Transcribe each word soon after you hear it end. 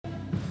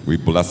We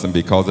bless him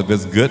because of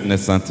his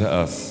goodness unto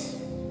us.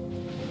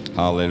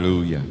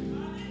 Hallelujah.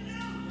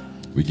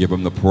 We give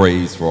him the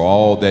praise for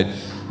all that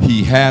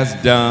he has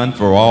done,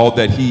 for all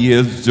that he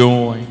is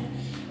doing.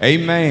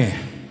 Amen.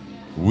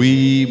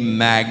 We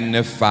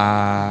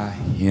magnify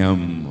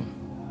him.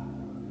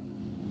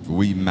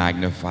 We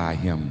magnify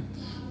him.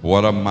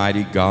 What a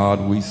mighty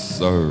God we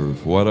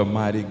serve. What a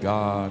mighty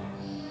God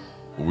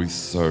we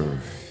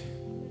serve.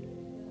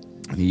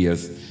 He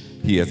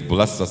has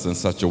blessed us in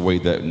such a way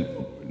that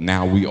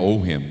now we owe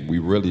him. We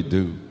really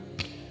do.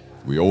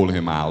 We owe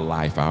him our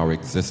life, our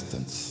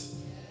existence.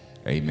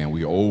 Amen.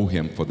 We owe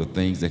him for the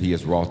things that he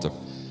has wrought to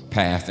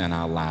pass in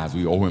our lives.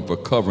 We owe him for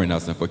covering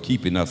us and for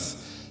keeping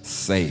us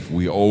safe.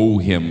 We owe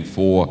him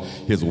for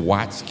his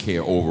watch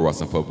care over us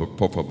and for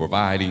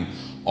providing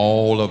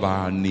all of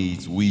our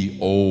needs. We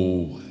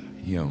owe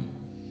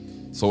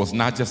him. So it's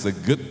not just a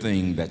good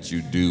thing that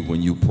you do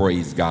when you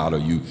praise God or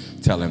you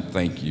tell him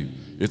thank you.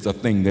 It's a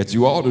thing that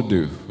you ought to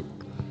do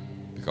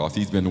because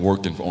he's been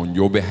working on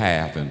your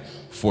behalf and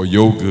for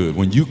your good.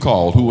 When you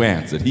called, who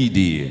answered? He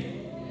did.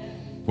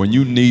 When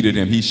you needed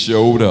him, he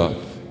showed up.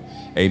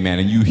 Amen.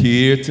 And you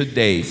here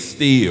today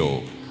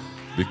still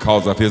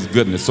because of his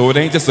goodness. So it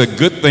ain't just a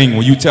good thing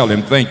when you tell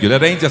him thank you.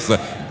 That ain't just a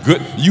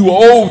good, you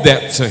owe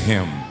that to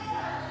him.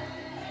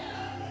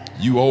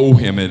 You owe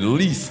him at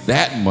least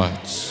that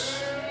much.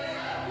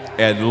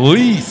 At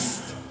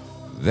least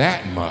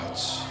that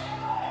much.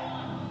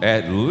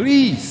 At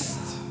least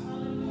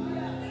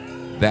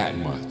that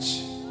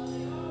much.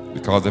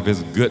 Because of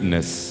his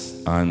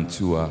goodness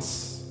unto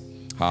us.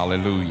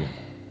 Hallelujah.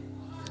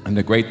 And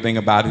the great thing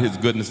about his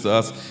goodness to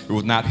us, it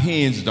was not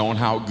hinged on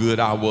how good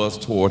I was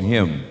toward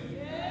him.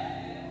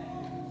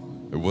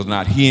 It was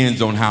not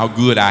hinged on how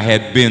good I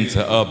had been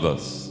to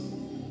others.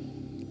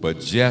 But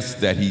just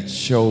that he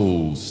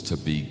chose to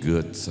be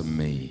good to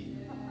me.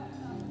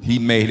 He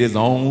made his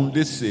own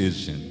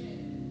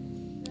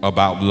decision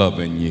about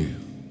loving you.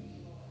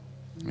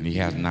 And he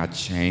has not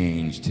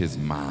changed his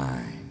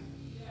mind.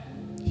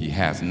 He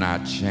has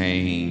not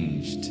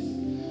changed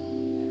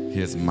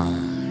his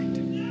mind.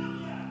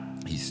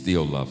 He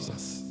still loves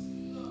us.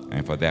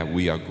 And for that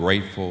we are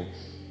grateful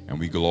and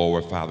we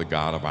glorify the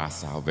God of our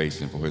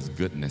salvation for his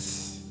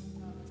goodness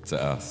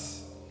to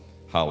us.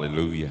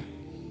 Hallelujah.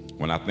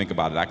 When I think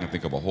about it, I can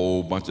think of a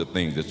whole bunch of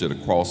things that should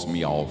have crossed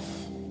me off,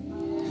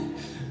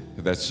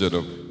 that should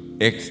have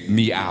X'd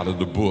me out of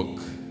the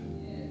book.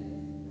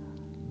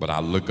 But I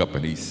look up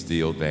and he's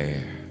still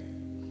there,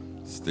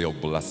 still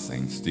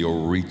blessing,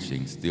 still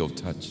reaching, still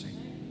touching.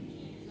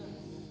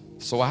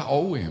 So I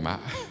owe him.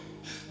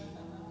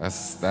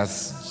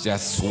 That's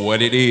just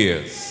what it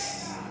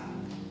is.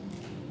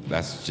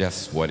 That's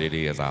just what it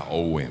is. I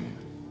owe him.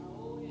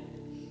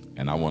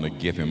 And I want to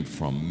give him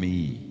from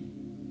me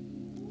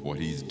what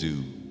he's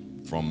due.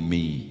 From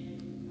me.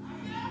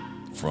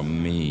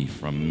 From me.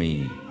 From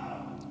me.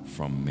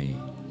 From me.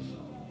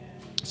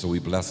 So we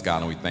bless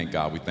God and we thank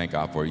God. We thank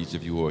God for each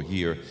of you who are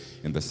here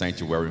in the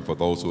sanctuary and for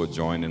those who are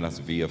joining us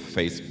via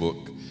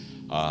Facebook.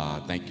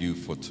 Thank you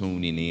for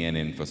tuning in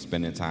and for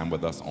spending time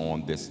with us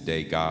on this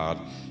day. God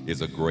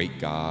is a great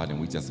God,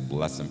 and we just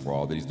bless him for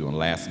all that he's doing.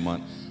 Last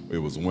month, it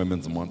was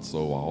Women's Month, so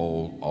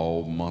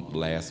all month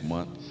last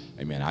month,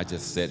 amen, I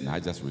just sat and I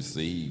just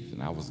received,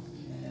 and I was,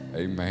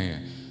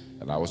 amen,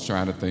 and I was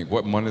trying to think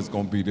what month is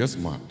going to be this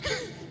month.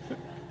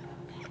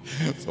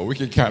 So we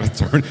can kind of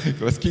turn,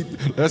 let's keep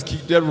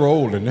that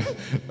rolling.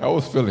 That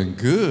was feeling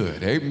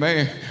good,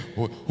 amen.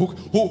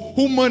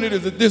 Who money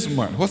is it this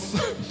month?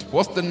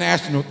 What's the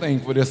national thing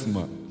for this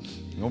month?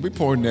 Don't be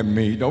pointing at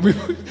me. Don't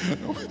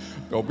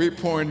be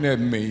pointing at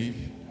me.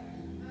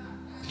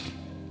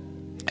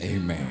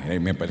 Amen,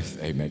 amen. But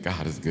amen.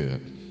 God is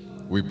good.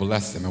 We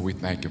bless him and we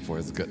thank him for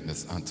his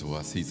goodness unto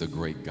us. He's a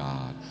great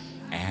God,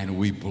 and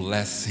we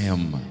bless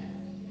him.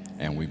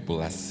 And we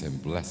bless him,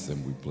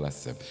 we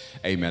bless him.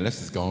 Amen. Let's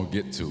just go and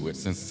get to it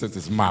since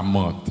it's my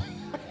month.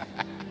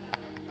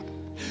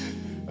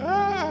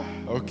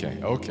 Okay.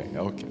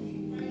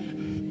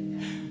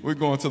 We're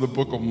going to the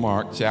book of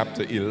Mark,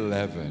 chapter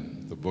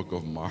 11. The book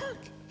of Mark,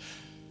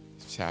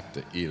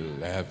 chapter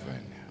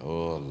 11.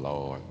 Oh,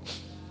 Lord.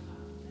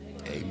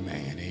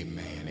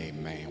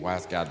 Amen. Why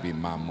it's got to be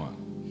my month?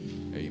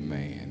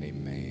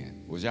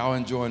 Amen. Was y'all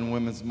enjoying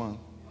Women's Month?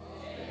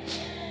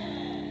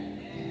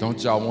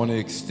 Don't y'all want to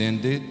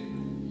extend it?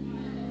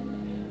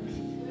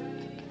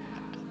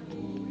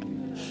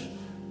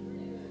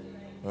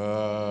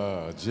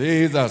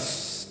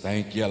 Jesus,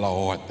 thank you,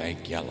 Lord.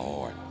 Thank you,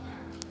 Lord.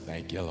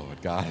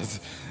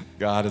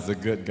 God is a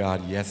good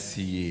God. Yes,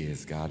 he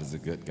is. God is a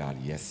good God.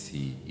 Yes,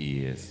 he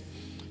is.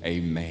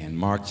 Amen.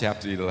 Mark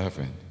chapter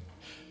 11.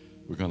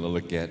 We're going to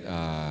look at,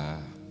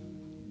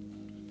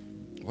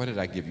 what did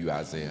I give you,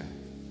 Isaiah?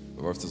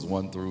 Verses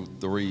 1 through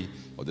 3,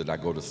 or did I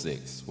go to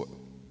 6? What?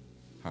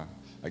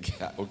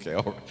 Okay,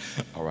 all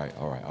right.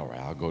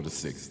 I'll go to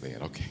 6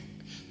 then. Okay.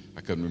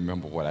 I couldn't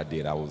remember what I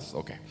did.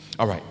 Okay.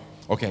 All right.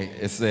 Okay,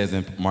 it says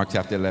in Mark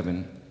chapter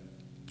 11,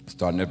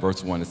 starting at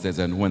verse 1, it says,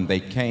 "And when they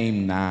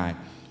came nigh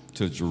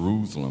to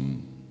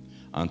Jerusalem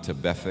unto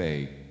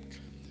Bethphage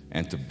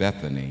and to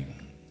Bethany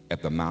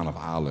at the Mount of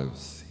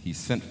Olives, he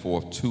sent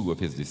forth 2 of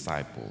his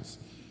disciples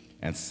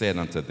and said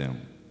unto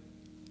them,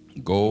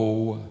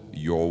 Go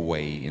your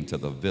way into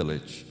the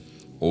village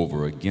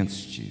over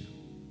against you,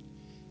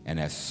 and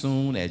as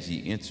soon as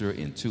ye enter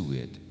into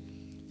it,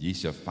 ye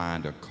shall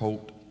find a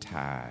colt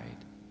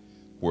tied,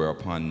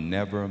 whereupon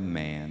never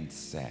man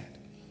sat.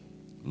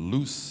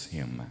 Loose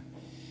him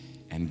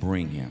and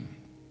bring him.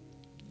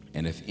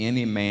 And if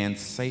any man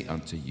say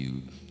unto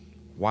you,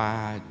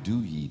 Why do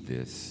ye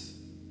this?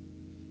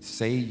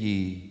 Say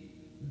ye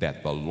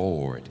that the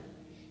Lord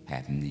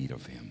hath need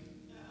of him,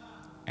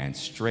 and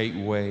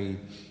straightway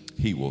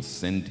he will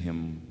send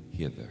him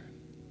hither.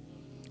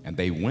 And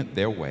they went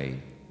their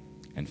way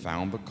and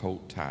found the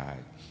colt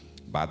tied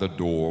by the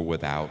door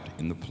without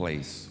in the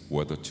place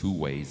where the 2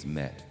 ways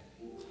met.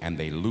 And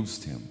they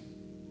loosed him.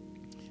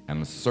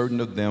 And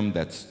certain of them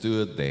that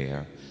stood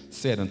there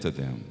said unto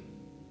them,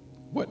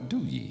 What do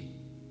ye,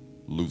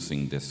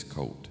 loosing this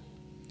colt?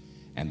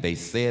 And they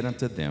said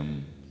unto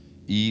them,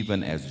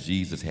 even as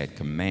Jesus had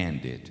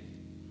commanded,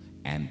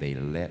 and they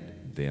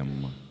let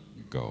them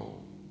go.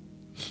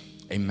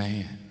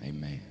 Amen,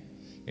 amen,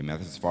 amen.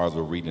 As far as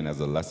we're reading as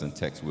a lesson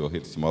text, we'll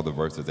hit some other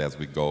verses as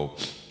we go,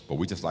 but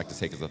we just like to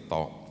take as a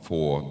thought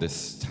for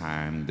this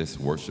time, this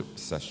worship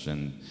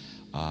session.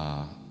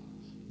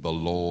 The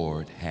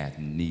Lord had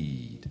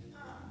need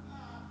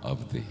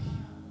of thee.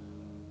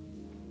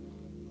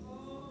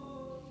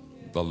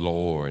 The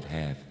Lord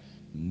hath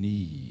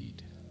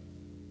need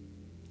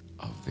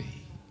of thee.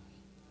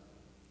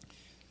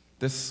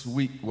 This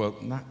week, well,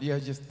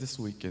 just this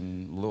week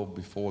and a little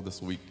before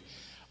this week,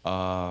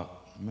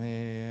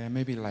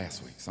 maybe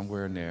last week,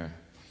 somewhere in there,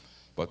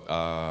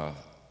 but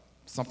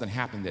something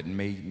happened that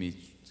made me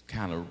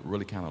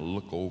really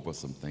look over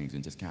some things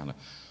and just kind of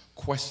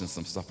question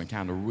some stuff and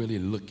kind of really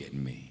look at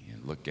me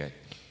and look at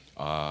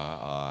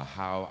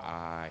how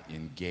I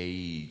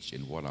engage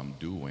in what I'm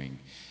doing.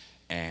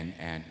 And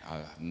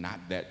not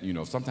that,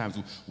 sometimes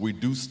we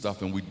do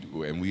stuff and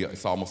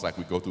it's almost like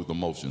we go through the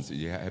motions.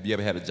 Have you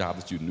ever had a job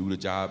that you knew the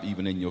job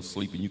even in your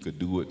sleep and you could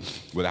do it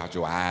without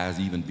your eyes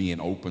even being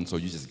open, so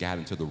you just got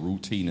into the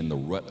routine and the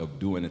rut of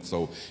doing it,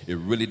 so it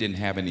really didn't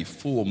have any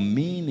full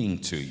meaning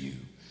to you,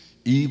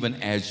 even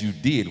as you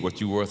did what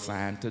you were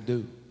assigned to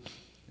do.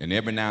 And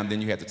every now and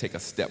then you have to take a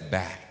step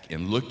back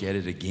and look at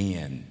it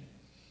again.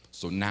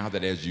 So now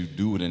that as you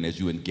do it and as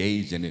you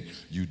engage in it,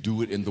 you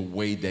do it in the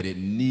way that it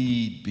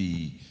need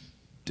be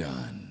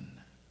done,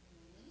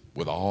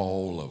 with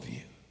all of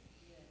you,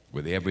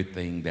 with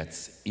everything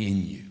that's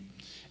in you.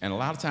 And a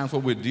lot of times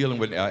what we're dealing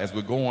with as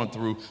we're going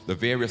through the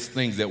various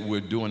things that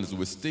we're doing is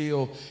we're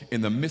still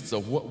in the midst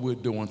of what we're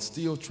doing,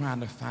 still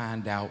trying to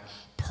find out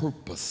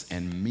purpose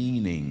and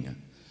meaning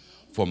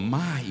for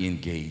my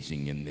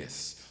engaging in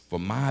this, for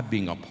my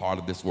being a part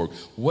of this work.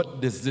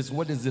 What is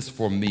this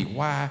for me?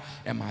 Why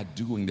am I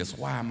doing this?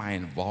 Why am I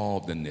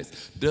involved in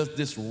this? Does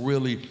this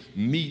really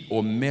meet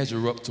or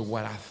measure up to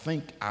what I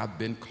think I've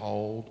been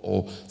called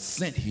or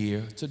sent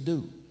here to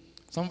do?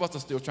 Some of us are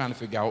still trying to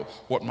figure out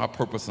what my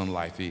purpose in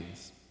life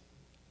is.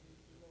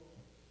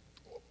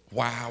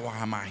 Why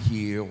am I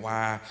here?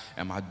 Why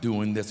am I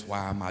doing this?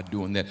 Why am I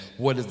doing that?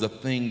 What is the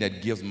thing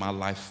that gives my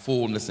life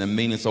fullness and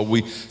meaning? So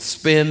we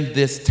spend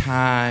this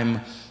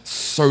time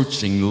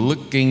searching,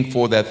 looking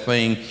for that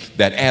thing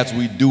that as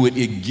we do it,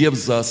 it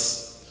gives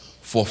us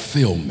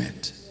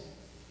fulfillment.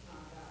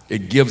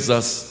 It gives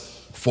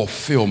us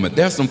fulfillment.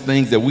 There's some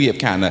things that we have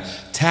kind of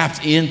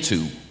tapped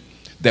into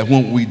that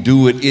when we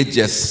do it, it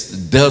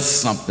just does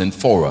something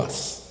for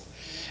us.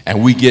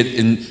 And we get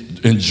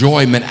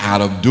enjoyment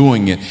out of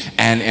doing it.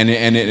 And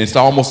it's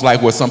almost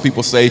like what some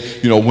people say,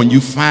 when you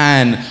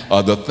find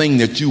the thing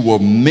that you were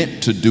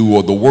meant to do,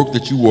 or the work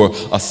that you were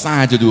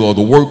assigned to do, or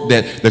the work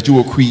that you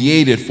were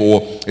created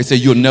for, they say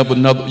you'll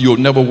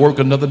never work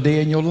another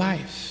day in your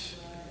life.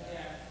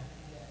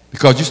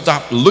 Because you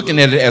stop looking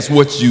at it as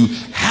what you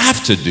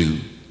have to do,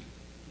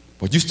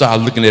 but you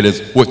start looking at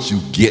it as what you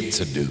get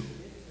to do.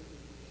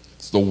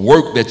 The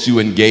work that you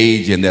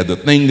engage in, that the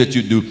thing that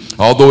you do,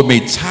 although it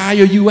may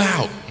tire you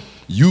out,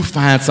 you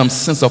find some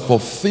sense of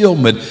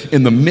fulfillment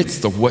in the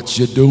midst of what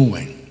you're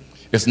doing.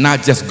 It's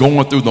not just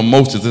going through the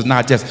motions. It's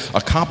not just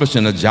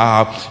accomplishing a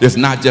job. It's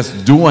not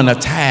just doing a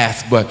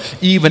task, but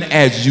even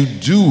as you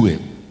do it,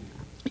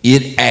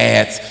 it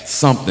adds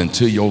something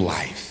to your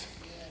life.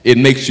 It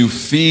makes you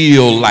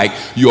feel like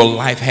your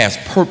life has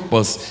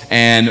purpose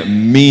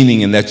and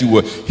meaning, and that you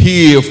were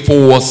here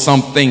for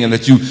something, and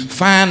that you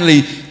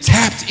finally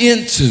tapped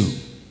into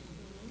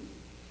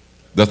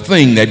the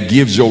thing that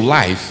gives your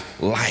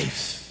life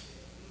life.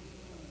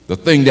 The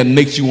thing that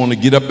makes you want to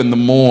get up in the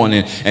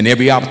morning, and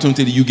every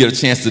opportunity that you get a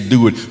chance to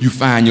do it, you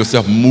find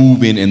yourself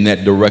moving in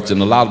that direction.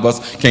 A lot of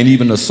us can't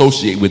even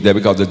associate with that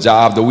because the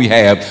job that we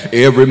have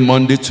every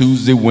Monday,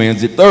 Tuesday,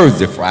 Wednesday,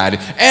 Thursday, Friday,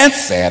 and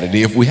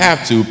Saturday, if we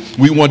have to,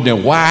 we wonder,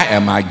 why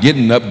am I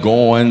getting up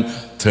going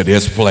to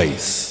this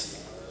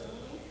place?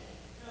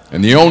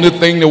 And the only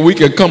thing that we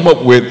can come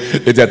up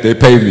with is that they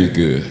pay me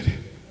good.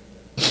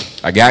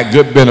 I got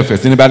good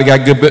benefits. Anybody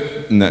got good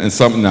benefits?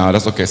 No,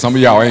 that's okay. Some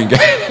of y'all ain't got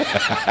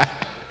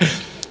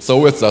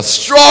So it's a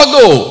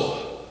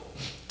struggle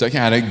to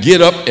kind of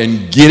get up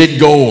and get it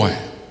going.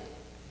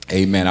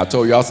 Amen. I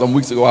told y'all some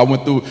weeks ago I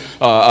went through,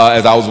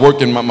 as I was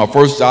working my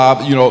first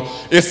job, you know,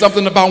 it's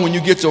something about when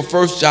you get your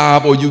first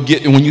job or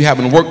when you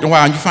haven't worked in a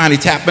while and you finally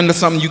tap into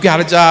something, you got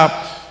a job,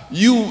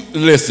 you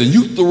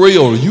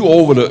thrilled, you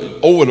over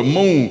the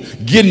moon,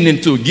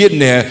 getting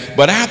there,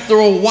 but after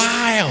a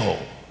while,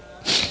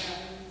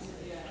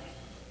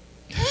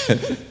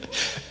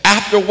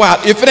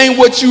 if it ain't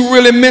what you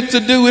really meant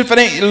to do,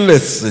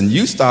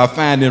 you start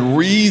finding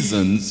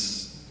reasons.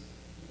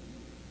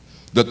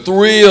 The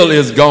thrill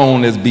is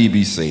gone, as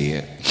BB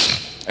said.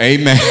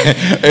 Amen.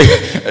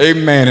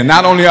 Amen. And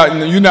not only are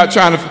you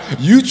trying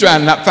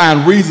to not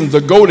find reasons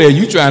to go there,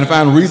 you trying to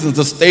find reasons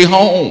to stay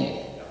home.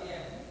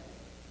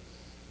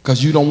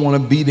 Because you don't want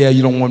to be there,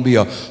 you don't want to be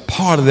a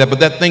part of that. But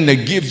that thing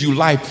that gives you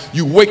life,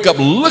 you wake up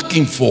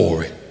looking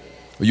for it.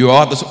 You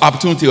have the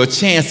opportunity or a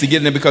chance to get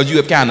in there because you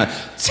have kind of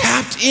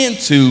tapped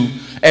into,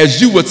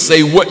 as you would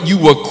say, what you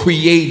were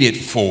created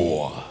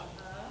for.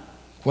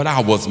 What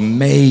I was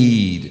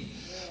made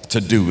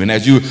to do. And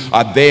as you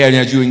are there and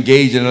as you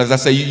engage in it, as I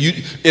say,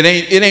 it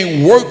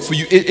ain't work for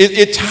you.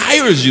 It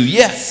tires you,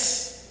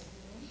 yes.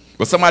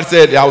 But somebody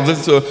said, I was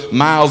listening to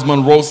Miles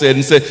Monroe said,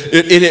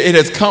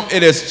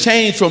 it has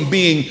changed from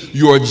being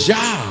your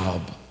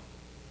job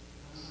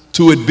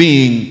to it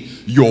being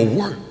your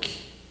work.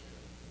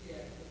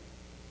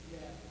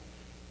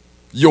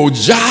 Your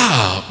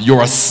job,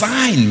 your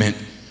assignment,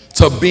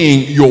 to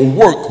being your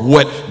work,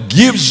 what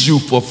gives you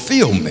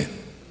fulfillment.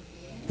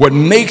 What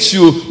makes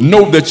you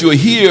know that you're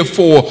here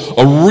for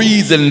a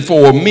reason and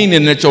for a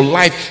meaning, that your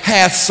life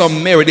has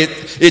some merit.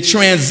 It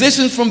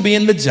transitions from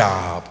being the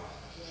job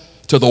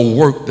to the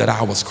work that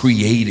I was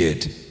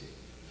created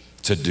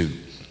to do.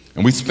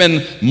 And we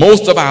spend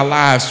most of our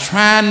lives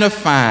trying to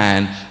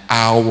find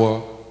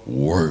our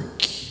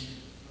work.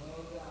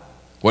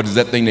 What is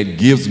that thing that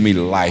gives me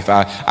life?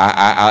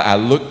 I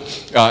look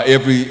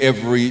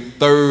every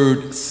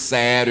third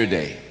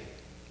Saturday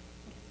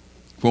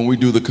when we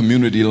do the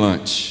community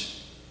lunch.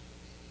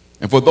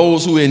 And for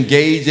those who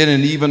engage in it,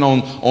 and even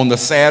on the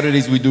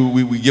Saturdays we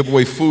give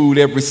away food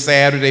every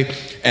Saturday.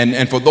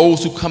 And for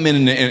those who come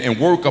in and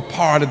work a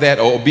part of that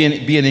or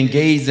being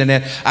engaged in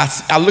that,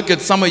 I look at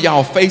some of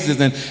y'all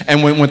faces,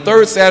 and when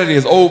third Saturday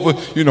is over,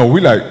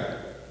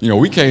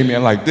 we came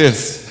in like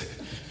this.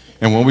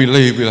 And when we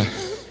leave, we're like,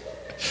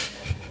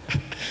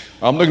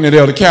 I'm looking at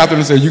Elder Catherine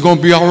and said, you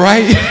gonna be all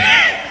right?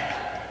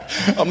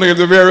 I'm looking at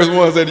the various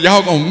ones and said,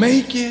 y'all gonna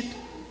make it?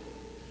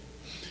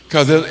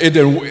 Because it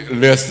didn't,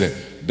 listen,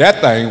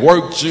 that thing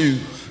worked you.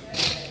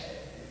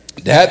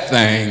 That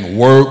thing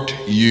worked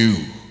you.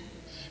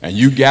 And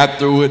you got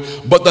through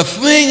it. But the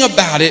thing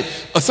about it,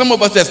 some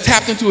of us that's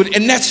tapped into it,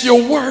 and that's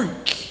your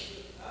work.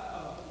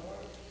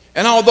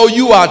 And although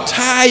you are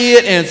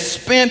tired and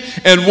spent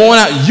and worn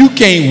out, you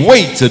can't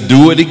wait to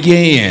do it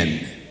again.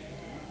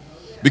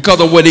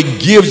 Because of what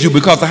it gives you,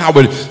 because of how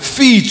it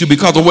feeds you,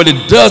 because of what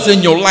it does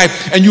in your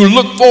life. And you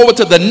look forward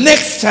to the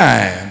next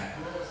time.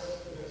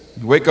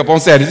 You wake up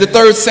on Saturday. Is it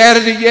third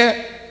Saturday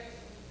yet?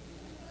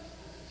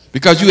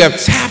 Because you have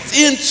tapped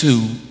into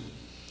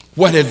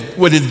what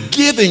is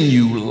giving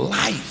you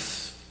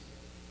life.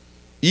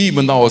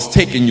 Even though it's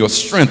taking your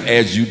strength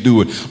as you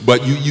do it.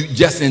 But you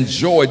just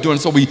enjoy doing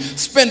it. So we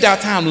spend our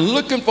time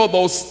looking for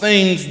those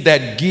things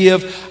that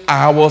give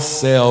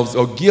ourselves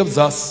or gives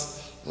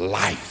us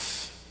life.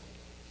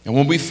 And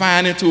when we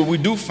find into it, we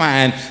do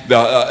find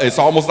it's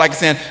almost like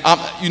saying,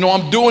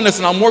 I'm doing this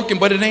and I'm working,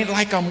 but it ain't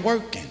like I'm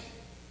working.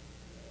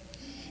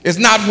 It's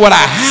not what I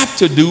have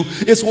to do,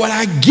 it's what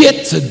I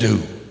get to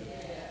do.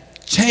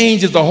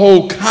 Changes the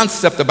whole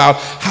concept about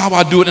how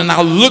I do it, and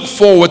I look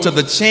forward to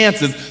the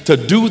chances to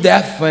do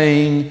that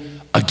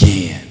thing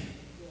again.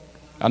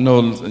 I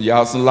know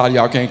y'all, a lot of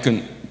y'all can't,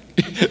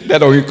 that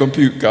don't even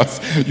compute because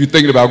you're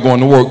thinking about going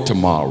to work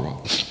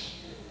tomorrow.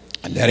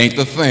 And that ain't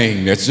the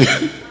thing that you...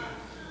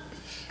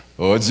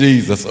 Oh,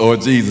 Jesus.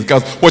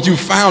 Because what you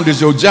found is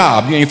your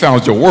job. You ain't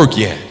found your work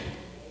yet.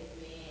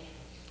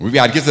 We've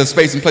got to get to the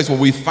space and place where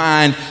we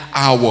find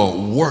our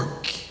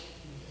work.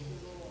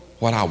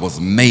 What I was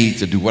made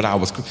to do,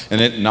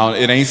 and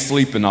it ain't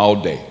sleeping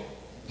all day.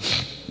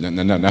 No.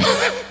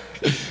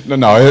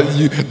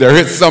 There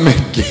is some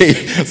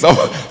engaged. Some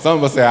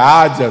of us say,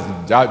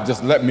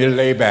 just let me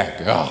lay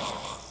back.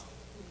 Oh.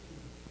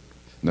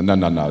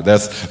 No.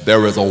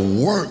 There is a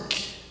work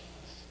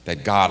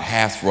that God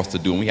has for us to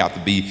do, and we have to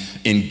be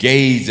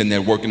engaged in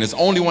that work. And it's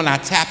only when I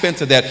tap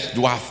into that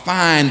do I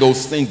find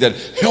those things that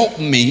help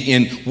me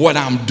in what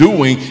I'm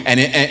doing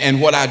and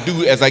what I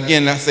do. As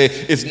again, I say,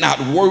 it's not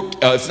work,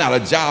 it's not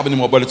a job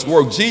anymore, but it's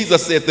work.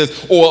 Jesus said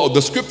this, or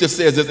the scripture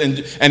says this,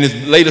 and it's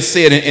later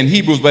said in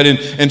Hebrews, but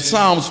in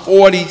Psalms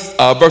 40,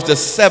 verses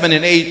 7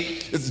 and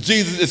 8,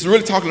 it's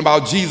really talking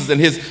about Jesus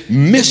and his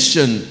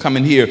mission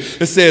coming here.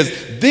 It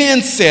says,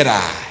 then said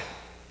I,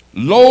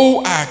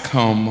 lo, I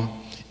come.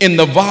 In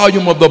the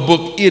volume of the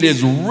book, it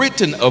is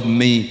written of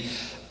me,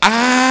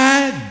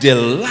 I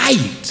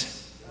delight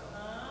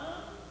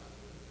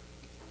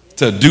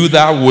to do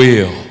thy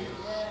will,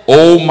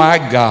 Oh my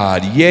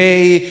God,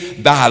 yea,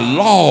 thy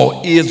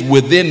law is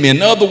within me.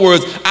 In other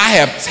words, I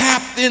have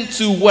tapped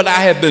into what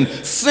I have been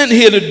sent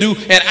here to do,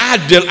 and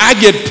I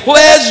get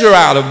pleasure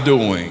out of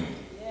doing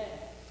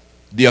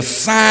the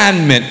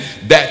assignment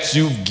that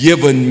you've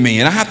given me.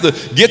 And I have to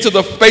get to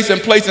the space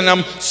and place, and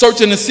I'm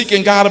searching and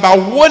seeking God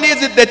about what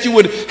is it that you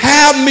would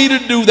have me to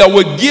do that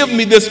would give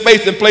me this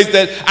space and place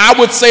that I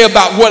would say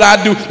about what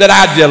I do that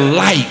I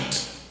delight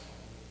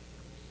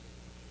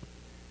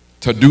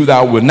to do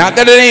thy will. Not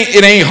that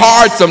it ain't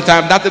hard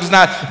sometimes, not that it's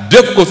not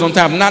difficult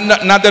sometimes,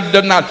 not that it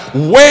does not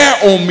wear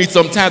on me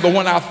sometimes, but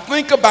when I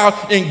think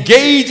about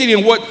engaging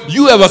in what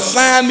you have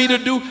assigned me to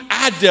do,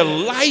 I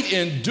delight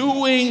in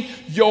doing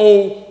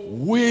your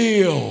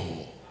will.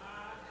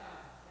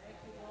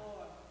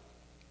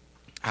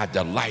 I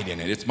delight in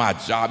it. It's my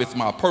job. It's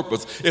my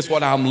purpose. It's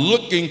what I'm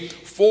looking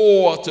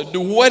for to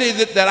do. What is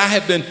it that I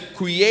have been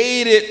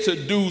created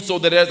to do so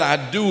that as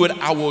I do it,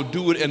 I will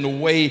do it in the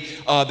way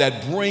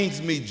that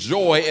brings me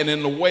joy and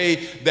in the way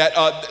that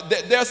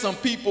there are some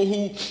people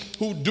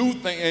who do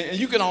things, and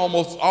you can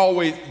almost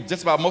always,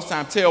 just about most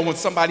times, tell when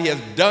somebody has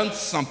done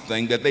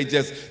something that they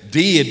just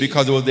did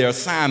because it was their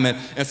assignment,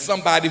 and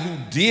somebody who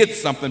did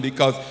something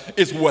because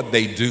it's what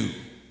they do.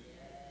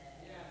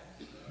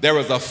 There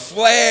is a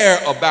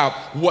flair about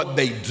what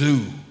they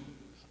do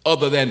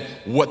other than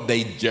what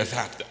they just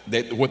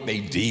what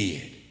they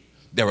did.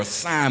 Their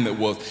assignment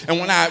was. And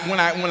when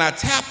I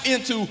tap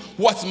into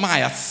what's my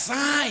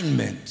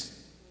assignment,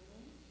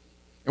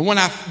 and when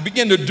I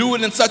begin to do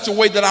it in such a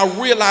way that I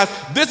realize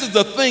this is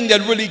the thing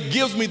that really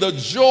gives me the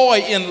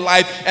joy in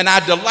life, and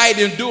I delight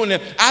in doing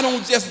it, I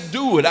don't just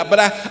do it, but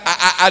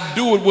I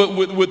do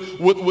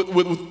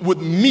it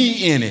with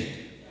me in it.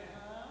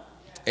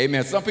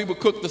 Amen. Some people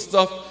cook the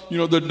stuff,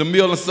 the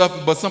meal and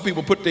stuff, but some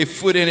people put their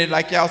foot in it,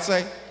 like y'all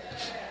say.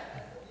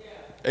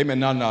 Amen.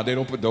 No, they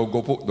don't put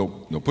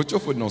your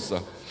foot in no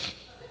stuff.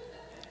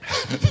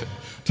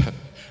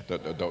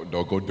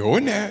 don't go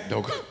doing that.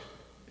 Don't go.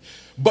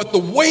 But the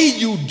way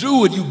you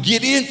do it, you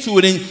get into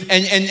it,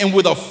 and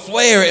with a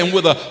flair and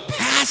with a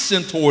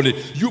passion toward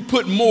it, you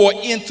put more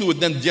into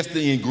it than just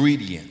the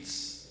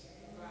ingredients.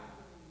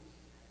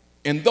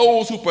 And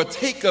those who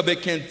partake of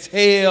it can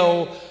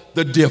tell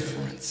the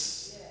difference.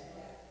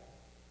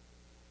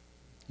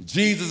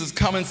 Jesus is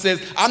coming and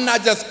says, I'm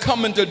not just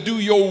coming to do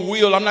your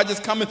will. I'm not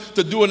just coming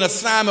to do an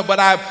assignment, but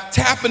I'm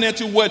tapping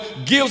into what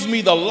gives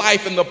me the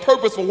life and the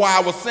purpose for why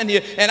I was sent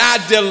here. And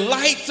I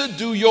delight to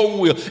do your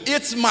will.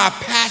 It's my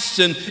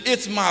passion.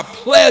 It's my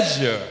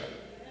pleasure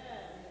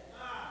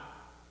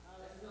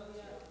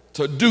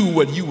to do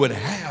what you would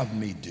have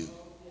me do.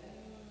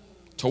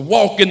 To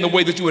walk in the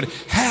way that you would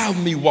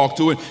have me walk,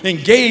 to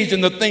engage in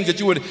the things that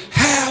you would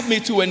have me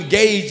to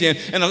engage in.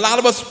 And a lot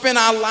of us spend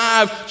our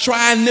lives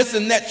trying this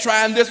and that,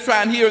 trying this,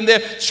 trying here and there,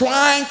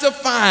 trying to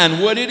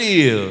find what it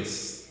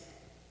is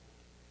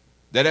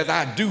that as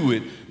I do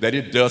it, that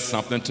it does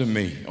something to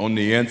me on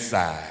the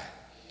inside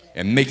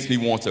and makes me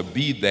want to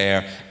be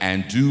there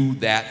and do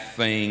that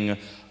thing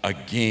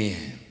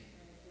again.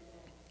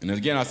 And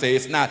again, I say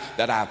it's not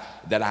that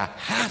I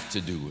have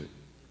to do it.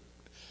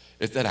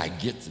 It's that I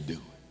get to do it.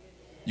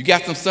 You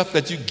got some stuff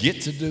that you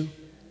get to do.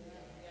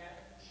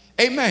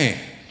 Amen.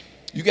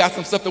 You got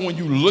some stuff that when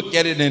you look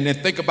at it and then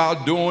think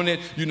about doing it,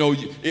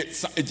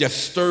 it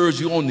just stirs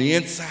you on the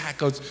inside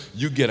because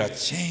you get a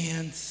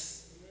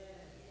chance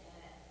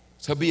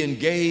to be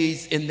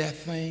engaged in that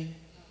thing.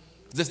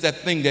 Just that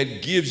thing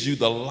that gives you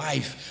the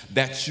life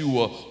that you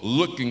are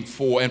looking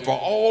for. And for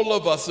all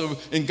of us,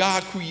 in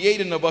God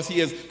creating of us, He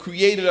has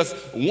created us,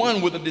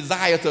 one, with a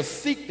desire to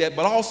seek that,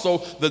 but also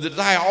the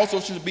desire also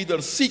should be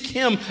to seek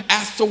Him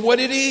as to what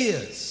it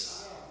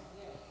is.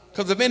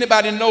 Because if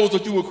anybody knows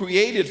what you were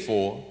created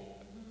for,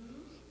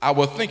 I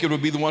would think it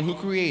would be the one who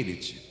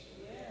created you.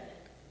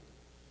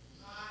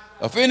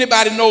 If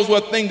anybody knows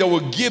what thing that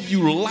will give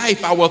you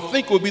life, I would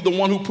think it would be the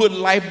one who put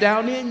life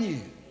down in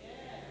you.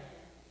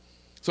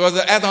 So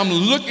as I'm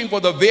looking for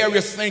the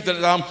various things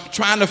that I'm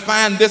trying to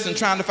find this and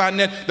trying to find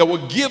that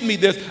will give me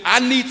this, I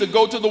need to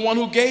go to the one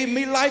who gave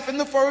me life in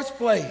the first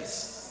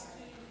place.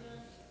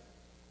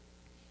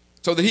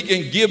 So that He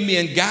can give me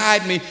and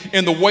guide me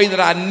in the way that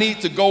I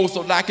need to go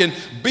so that I can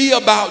be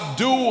about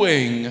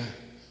doing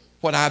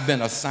what I've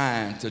been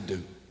assigned to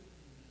do.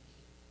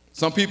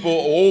 Some people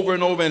over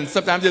and over, and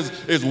sometimes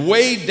it's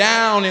way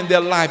down in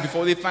their life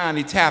before they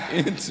finally tap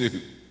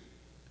into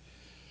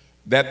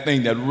that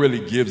thing that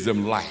really gives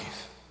them life.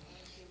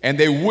 And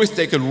they wish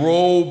they could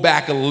roll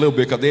back a little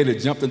bit because they'd have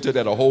jumped into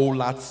that a whole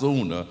lot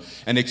sooner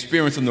and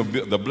experiencing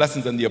the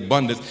blessings and the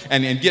abundance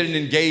and getting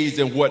engaged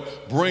in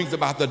what brings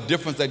about the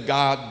difference that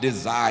God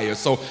desires.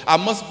 So I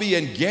must be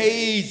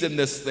engaged in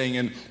this thing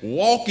and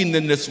walking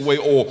in this way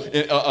or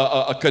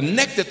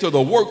connected to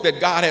the work that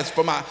God has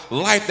for my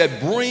life that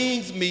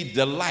brings me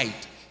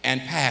delight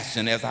and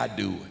passion as I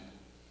do it.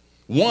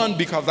 One,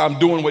 because I'm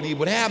doing what He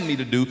would have me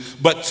to do,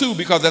 but two,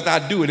 because as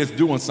I do it, it's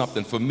doing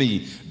something for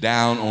me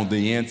down on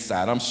the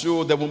inside. I'm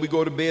sure that when we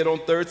go to bed on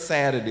third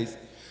Saturdays,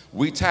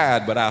 we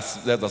tired, but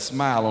there's a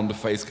smile on the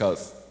face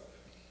because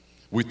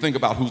We think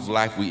about whose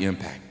life we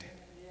impacted.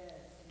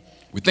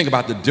 We think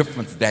about the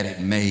difference that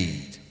it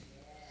made.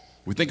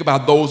 We think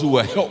about those who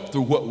were helped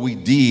through what we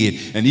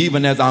did. And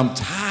even as I'm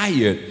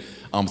tired,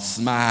 I'm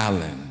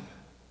smiling.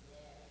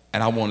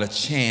 And I want a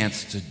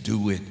chance to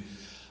do it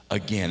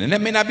again. And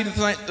that may not be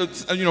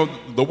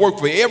the work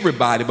for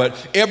everybody,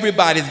 but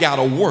everybody's got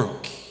to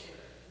work.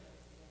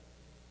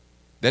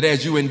 That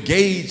as you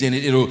engage in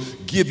it, it'll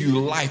give you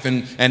life.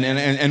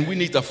 And we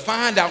need to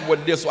find out what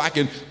it is so I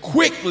can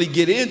quickly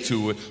get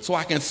into it, so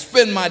I can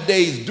spend my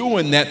days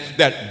doing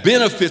that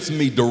benefits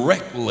me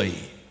directly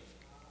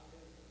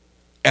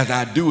as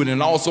I do it.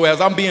 And also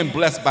as I'm being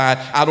blessed by it,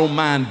 I don't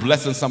mind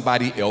blessing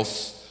somebody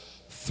else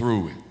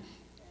through it.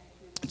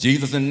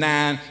 Jesus in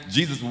John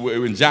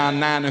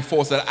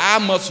 9:4 said, I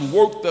must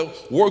work the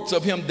works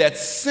of him that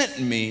sent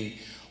me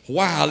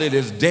while it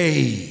is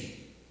day.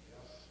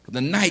 The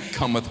night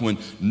cometh when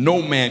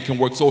no man can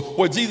work. So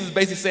what Jesus is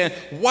basically saying,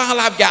 while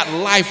I've got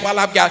life, while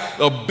I've got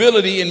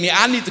ability in me,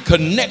 I need to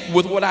connect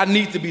with what I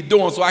need to be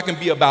doing so I can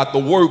be about the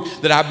work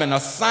that I've been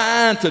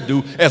assigned to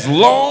do as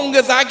long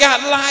as I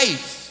got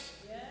life.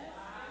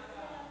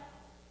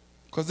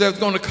 Because there's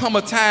going to come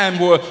a time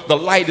where the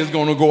light is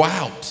going to go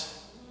out.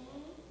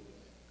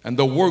 And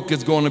the work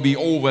is going to be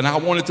over. And I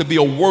want it to be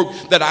a work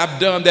that I've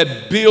done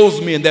that builds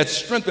me and that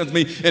strengthens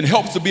me and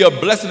helps to be a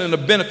blessing and a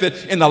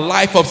benefit in the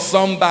life of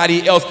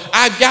somebody else.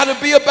 I've got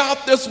to be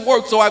about this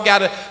work, so I've got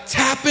to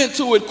tap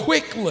into it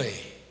quickly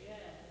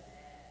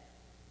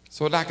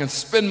so that I can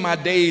spend my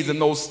days in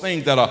those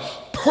things that are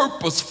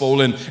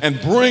purposeful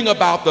and bring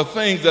about the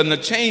things and the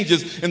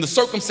changes in the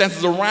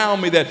circumstances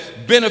around me that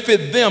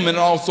benefit them and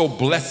also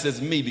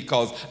blesses me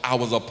because I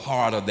was a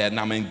part of that and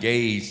I'm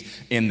engaged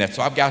in that.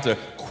 So I've got to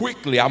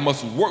I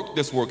must work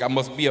this work. I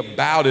must be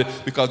about it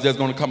because there's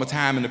going to come a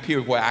time in the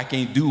period where I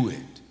can't do it.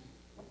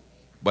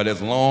 But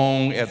as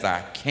long as I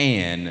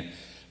can,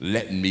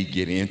 let me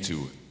get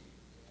into it.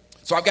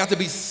 So I've got to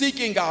be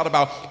seeking God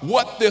about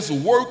what this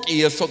work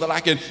is so that I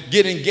can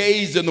get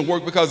engaged in the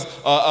work because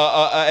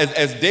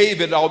as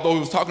David, although he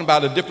was talking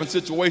about a different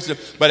situation,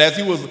 but as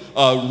he was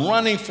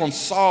running from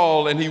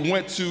Saul and he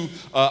went to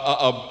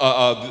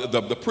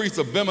the priest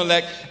of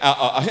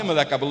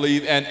Ahimelech, I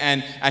believe,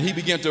 and he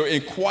began to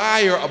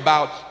inquire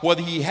about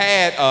whether he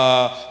had,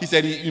 he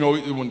said,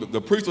 when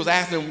the priest was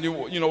asking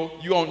him, you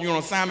on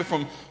assignment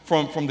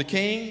from the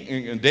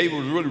king? And David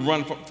was really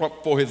running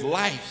for his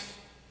life.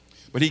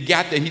 But he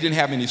got there, he didn't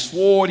have any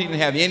sword, he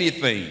didn't have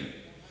anything.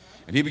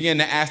 And he began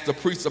to ask the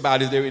priest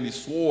about, is there any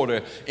sword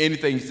or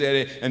anything? He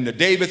said, and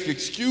David's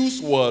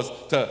excuse was,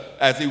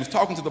 as he was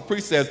talking to the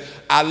priest, says,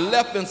 I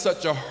left in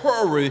such a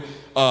hurry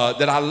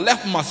that I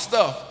left my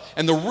stuff.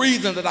 And the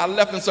reason that I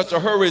left in such a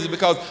hurry is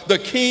because the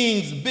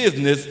king's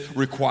business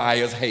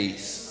requires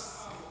haste.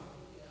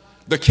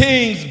 The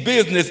king's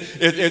business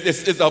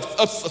is of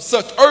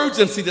such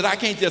urgency that I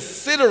can't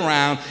just sit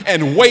around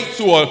and wait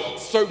for a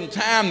certain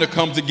time to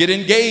come to get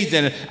engaged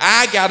in it.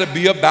 I got to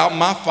be about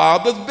my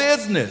Father's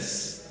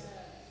business.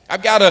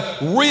 I've got to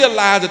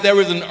realize that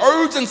there is an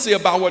urgency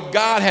about what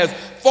God has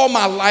for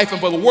my life and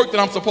for the work that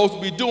I'm supposed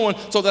to be doing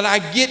so that I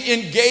get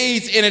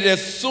engaged in it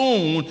as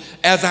soon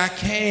as I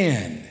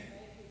can.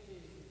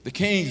 The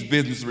king's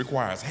business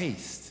requires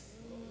haste.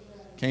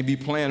 Can't be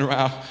playing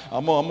around.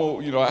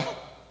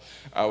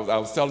 I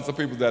was telling some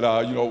people that,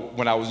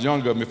 when I was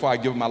younger, before I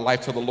gave my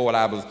life to the Lord,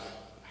 I was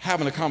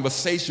having a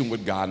conversation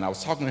with God, and I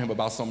was talking to him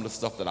about some of the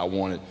stuff that I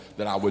wanted,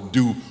 that I would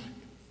do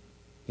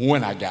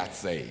when I got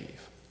saved.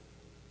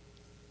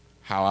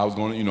 How I was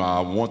going to,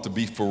 I want to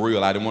be for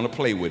real. I didn't want to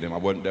play with him. I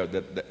wasn't,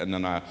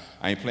 I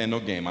ain't playing no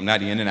game. I'm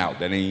not in and out.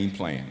 That ain't even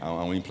playing. I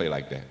don't even play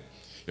like that.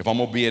 If I'm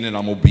going to be in it,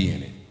 I'm going to be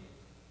in it.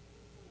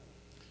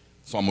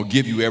 So I'm going to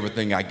give you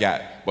everything I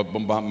got. But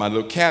my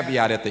little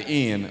caveat at the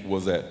end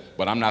was that,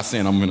 but I'm not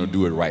saying I'm going to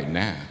do it right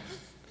now.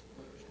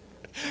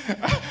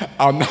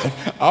 I'm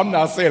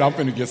not saying I'm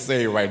going to get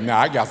saved right now.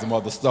 I got some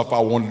other stuff I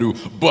want to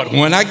do. But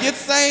when I get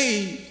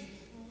saved,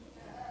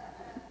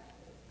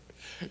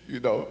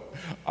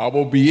 I'm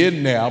going to be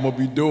in there. I'm going to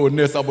be doing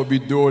this. I'm going to be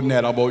doing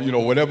that. I'm going to,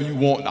 whatever you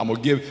want, I'm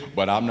going to give.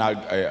 But I'm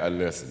not,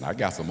 listen, I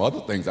got some other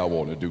things I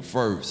want to do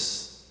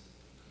first.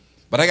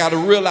 But I got to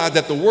realize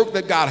that the work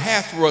that God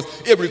has for us,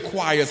 it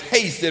requires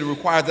haste. It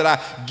requires that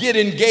I get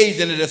engaged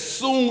in it as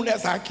soon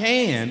as I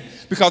can,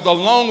 because the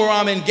longer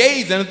I'm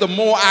engaged in it, the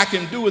more I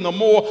can do and the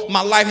more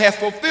my life has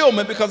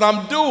fulfillment because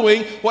I'm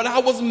doing what I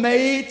was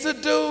made to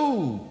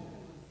do.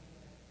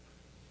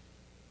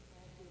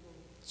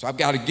 So I've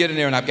got to get in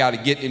there and I've got to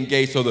get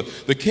engaged. So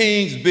the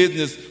king's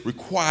business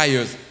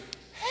requires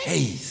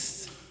haste.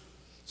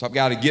 So I've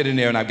got to get in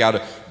there and I've got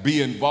to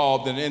be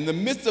involved. And in the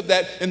midst of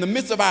that, in the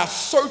midst of our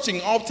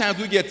searching, oftentimes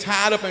we get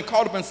tied up and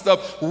caught up in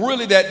stuff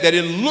really that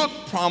it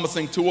looked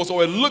promising to us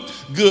or it looked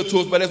good to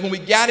us. But as when we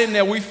got in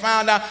there, we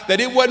found out that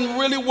it wasn't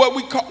really what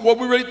we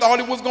really thought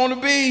it was going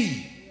to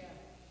be.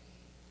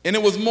 And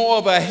it was more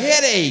of a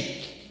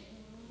headache.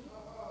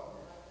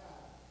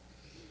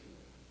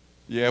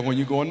 Yeah, when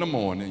you go in the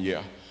morning,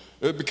 yeah.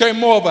 It became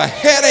more of a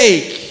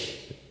headache.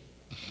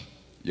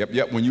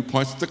 Yep, when you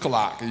punch the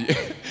clock.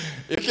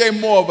 It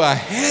became more of a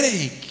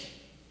headache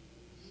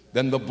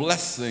than the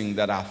blessing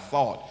that I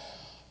thought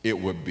it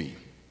would be.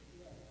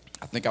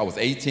 I think I was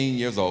 18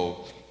 years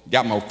old,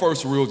 got my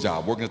first real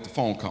job working at the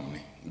phone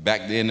company.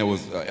 Back then there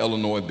was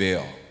Illinois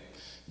Bell.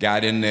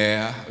 Got in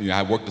there,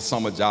 I worked a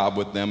summer job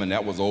with them, and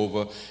that was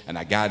over. And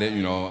I got it,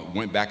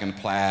 went back and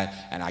applied,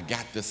 and I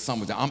got this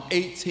summer job. I'm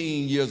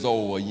 18 years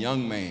old, a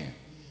young man.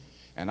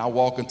 And I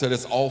walk into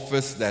this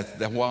office that's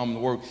where I'm to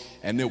work,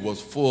 and it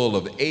was full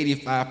of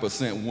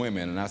 85%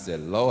 women. And I said,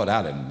 Lord,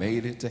 I done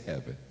made it to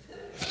heaven.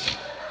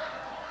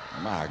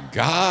 My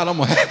God, I'm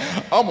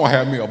gonna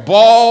have me a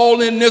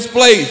ball in this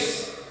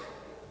place.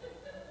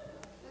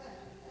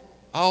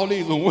 All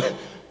these women,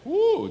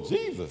 ooh,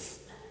 Jesus.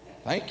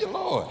 Thank you,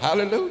 Lord.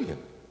 Hallelujah.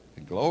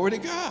 Glory to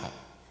God.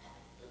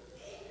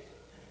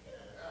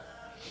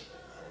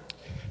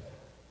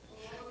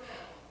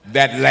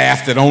 That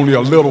lasted only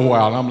a little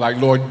while. I'm like,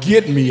 Lord,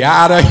 get me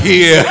out of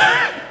here.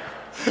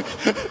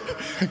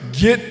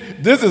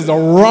 This is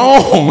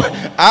wrong.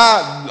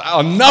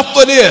 Enough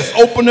of this.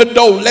 Open the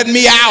door. Let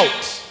me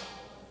out.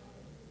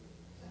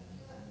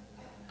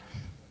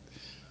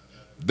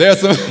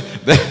 There's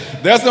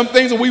some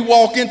things that we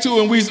walk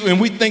into and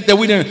we think that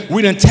we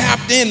done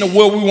tapped into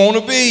where we want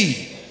to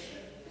be.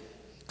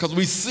 Because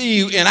we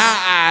see in our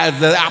eyes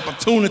the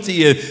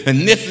opportunity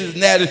and this is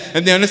that,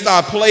 and then it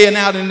start playing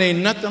out and ain't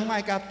nothing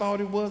like I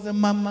thought it was in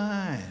my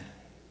mind.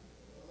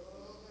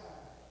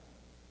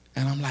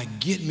 And I'm like,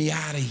 get me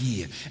out of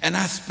here. And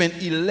I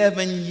spent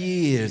 11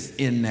 years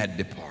in that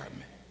department.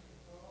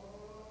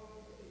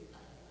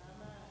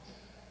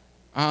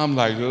 I'm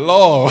like,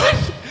 Lord,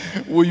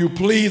 will you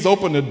please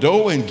open the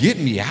door and get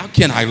me out?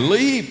 Can I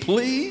leave,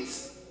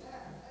 please?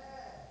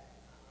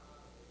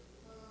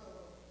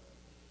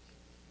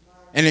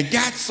 And it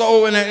got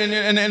so, and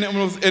it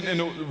was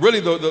really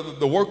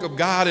the work of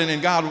God,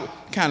 and God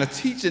kind of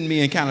teaching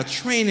me and kind of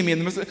training me in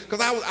the midst, because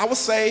I was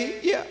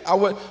saved, yeah. I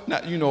would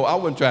not, I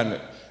wasn't trying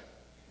to.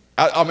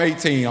 I'm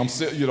 18,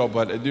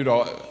 but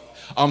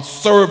I'm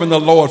serving the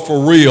Lord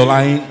for real.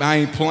 I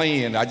ain't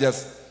playing. I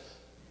just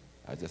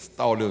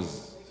thought it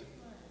was.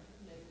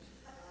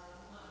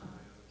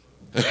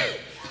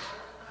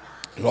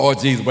 Lord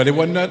Jesus, but it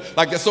wasn't nothing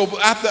like that. So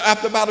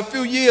after about a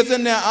few years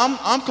in there,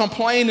 I'm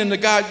complaining to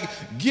God,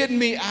 get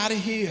me out of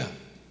here.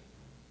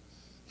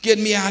 Get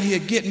me out of here.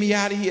 Get me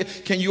out of here.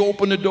 Can you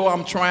open the door?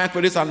 I'm trying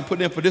for this. I'm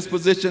put in for this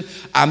position.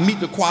 I meet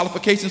the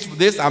qualifications for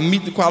this. I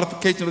meet the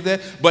qualifications for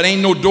that. But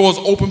ain't no doors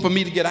open for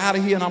me to get out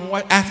of here. And I'm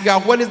asking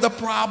God, what is the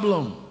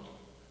problem?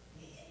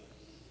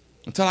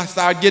 Until I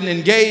started getting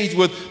engaged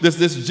with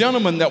this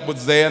gentleman that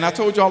was there. And I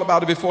told you all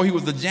about it before. He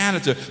was the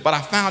janitor. But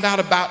I found out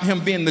about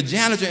him being the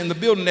janitor in the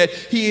building that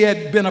he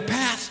had been a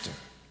pastor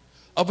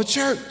of a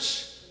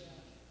church.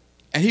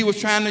 And he was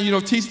trying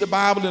to, teach the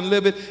Bible and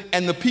live it.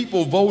 And the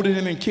people voted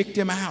him and kicked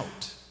him out.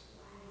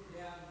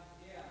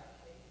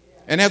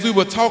 And as we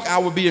would talk, I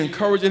would be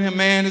encouraging him,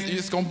 man,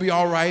 it's going to be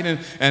all right.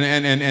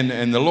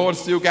 And the Lord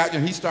still got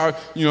him. He started,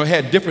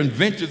 had different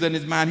ventures in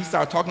his mind. He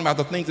started talking about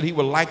the things that he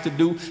would like to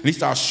do. And he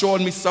started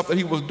showing me stuff that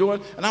he was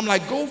doing. And I'm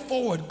like, go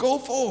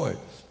forward.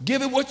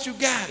 Give it what you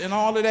got and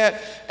all of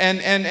that.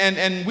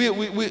 And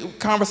we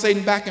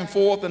conversating back and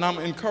forth, and I'm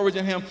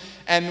encouraging him.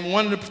 And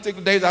one of the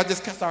particular days, I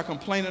just started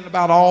complaining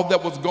about all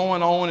that was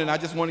going on, and I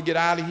just want to get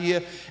out of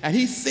here. And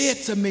he said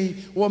to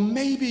me, well,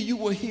 maybe you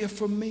will hear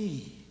from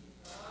me.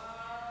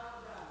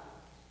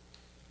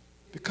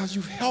 Because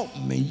you've helped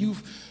me,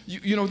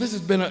 this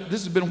has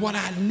been what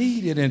I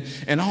needed,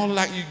 and all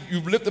like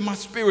you've lifted my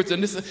spirits,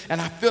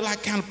 and I feel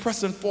like kind of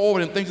pressing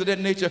forward and things of that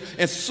nature.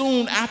 And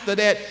soon after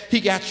that, he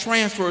got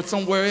transferred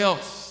somewhere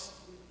else.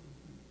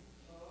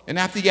 And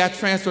after he got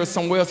transferred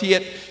somewhere else,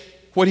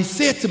 what he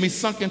said to me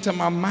sunk into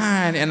my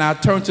mind, and I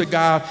turned to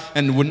God,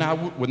 and with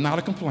not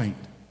a complaint,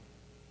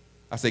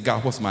 I said,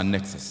 God, what's my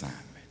next assignment?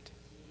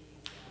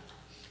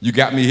 You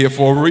got me here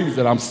for a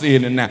reason. I'm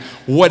seeing it now.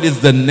 What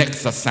is the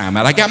next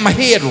assignment? I got my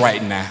head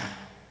right now.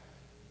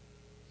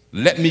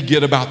 Let me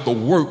get about the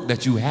work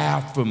that you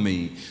have for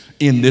me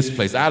in this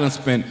place. I done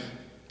spent,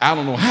 I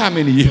don't know how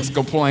many years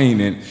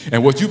complaining,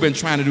 and what you've been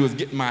trying to do is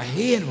get my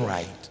head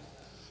right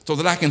so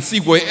that I can see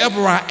wherever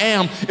I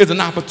am is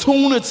an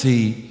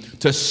opportunity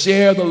to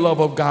share the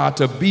love of God,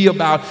 to be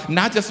about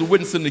not just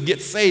witnessing to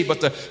get saved, but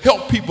to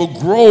help people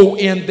grow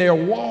in their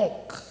walk.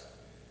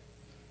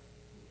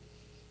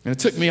 And it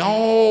took me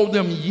all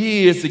them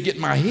years to get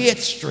my head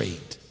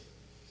straight.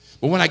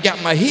 But when I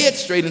got my head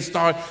straight and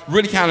started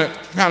really kind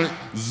of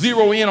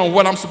zero in on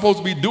what I'm supposed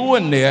to be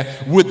doing there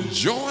with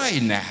joy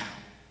now,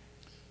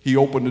 he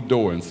opened the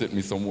door and sent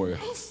me somewhere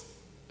else.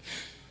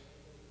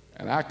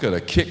 And I could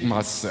have kicked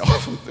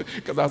myself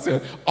because I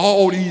said,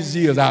 all these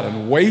years I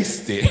done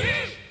wasted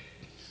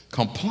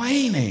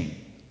complaining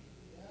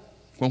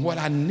when what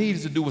I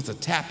needed to do was to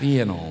tap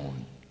in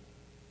on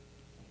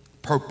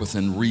purpose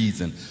and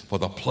reason for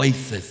the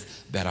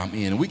places that I'm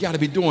in. And we got to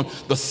be doing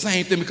the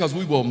same thing because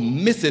we will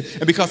miss it.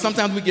 And because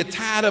sometimes we get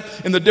tied up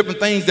in the different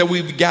things that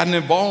we've gotten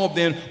involved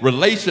in,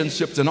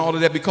 relationships and all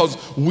of that, because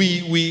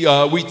we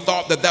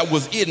thought that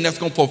was it and that's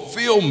going to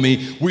fulfill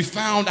me. We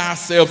found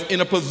ourselves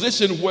in a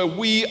position where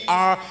we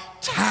are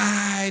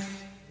tied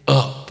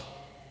up.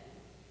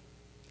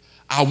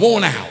 I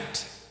want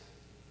out.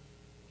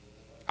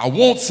 I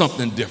want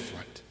something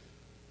different,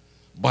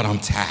 but I'm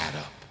tied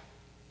up.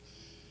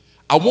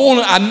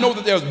 I know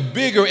that there's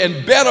bigger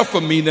and better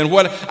for me than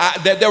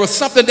that there was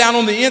something down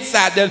on the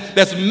inside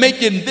that's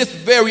making this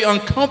very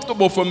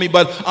uncomfortable for me,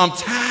 but I'm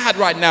tired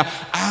right now.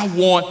 I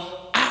want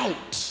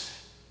out.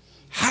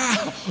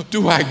 How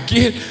do I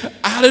get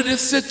out of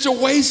this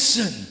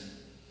situation?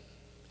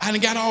 I done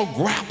got all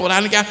grappled.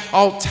 I done got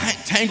all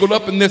tangled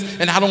up in this,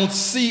 and I don't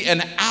see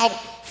an out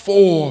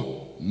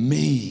for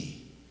me.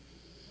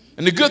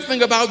 And the good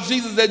thing about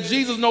Jesus is that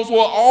Jesus knows where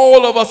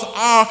all of us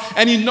are,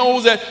 and he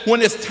knows that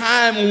when it's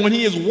time and when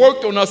he has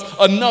worked on us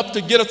enough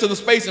to get us to the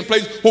space and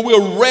place where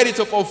we're ready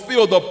to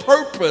fulfill the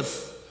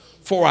purpose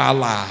for our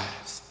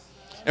lives.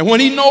 And when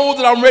he knows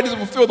that I'm ready to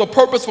fulfill the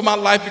purpose for my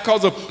life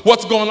because of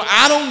what's going on,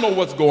 I don't know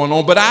what's going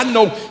on, but I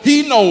know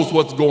he knows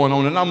what's going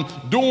on, and I'm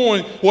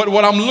doing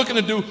what I'm looking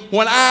to do.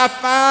 When I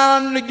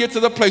finally get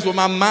to the place where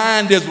my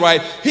mind is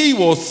right, he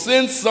will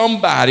send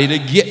somebody to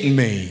get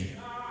me,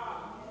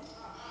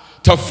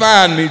 to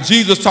find me.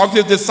 Jesus talked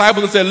to his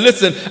disciples and said,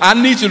 listen, I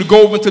need you to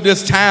go over to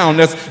this town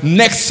that's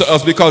next to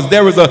us because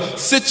there is a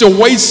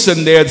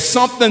situation there,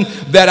 something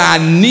that I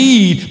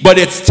need, but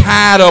it's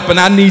tied up, and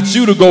I need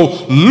you to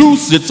go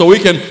loose it so we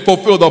can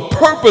fulfill the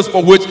purpose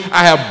for which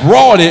I have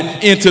brought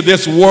it into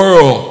this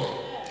world.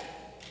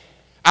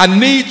 I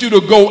need you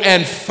to go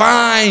and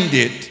find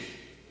it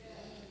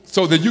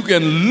so that you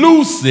can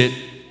loose it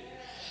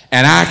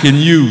and I can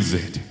use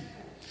it.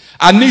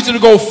 I need you to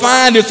go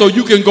find it so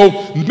you can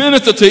go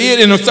minister to it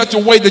in such a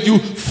way that you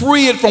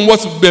free it from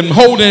what's been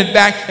holding it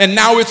back, and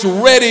now it's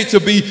ready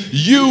to be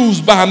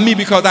used by me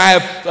because I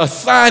have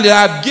assigned it,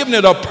 I've given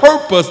it a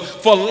purpose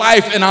for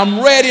life, and I'm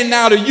ready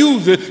now to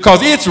use it because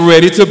it's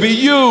ready to be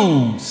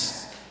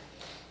used.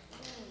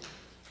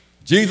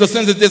 Jesus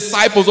sends his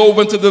disciples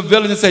over into the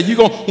village and said,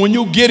 when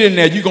you get in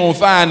there, you're going to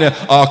find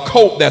a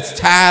coat that's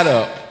tied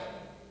up.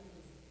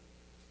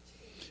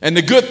 And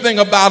the good thing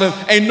about him,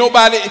 ain't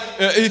nobody,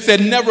 he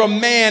said, never a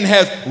man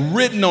has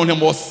ridden on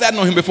him or sat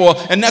on him before.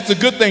 And that's a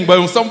good thing. But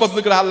when some of us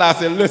look at our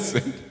lives and say,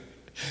 listen,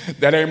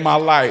 that ain't my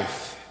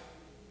life.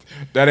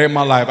 That ain't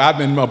my life. I've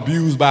been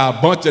abused by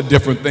a bunch of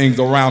different things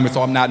around me,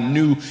 so I'm not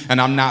new and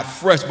I'm not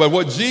fresh. But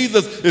what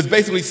Jesus is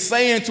basically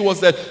saying to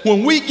us that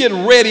when we get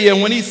ready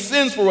and when he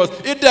sends for us,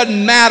 it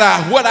doesn't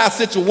matter what our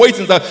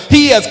situations are.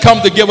 He has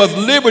come to give us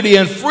liberty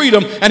and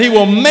freedom, and he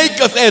will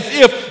make us as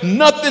if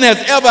nothing has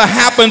ever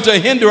happened to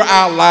hinder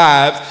our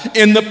lives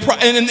in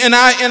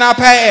our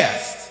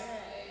past.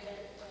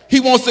 He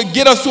wants to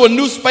get us to a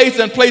new space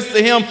and place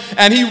to him,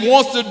 and he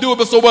wants to do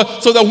it so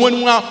that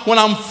when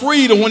I'm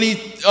freed and when he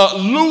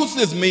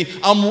looses me,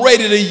 I'm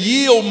ready to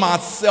yield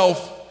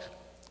myself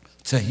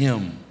to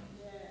him.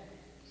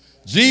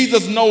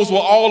 Jesus knows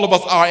where all of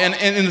us are, and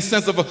in the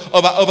sense of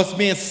us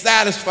being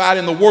satisfied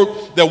in the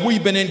work that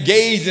we've been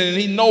engaged in, and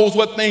he knows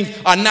what things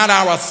are not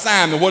our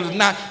assignment, what is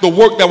not the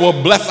work that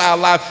will bless our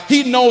lives.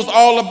 He knows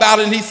all about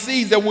it, and he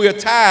sees that we're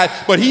tired,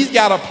 but he's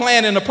got a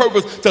plan and a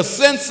purpose to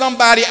send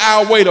somebody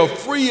our way to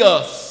free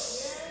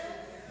us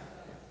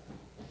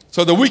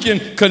so that we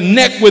can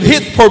connect with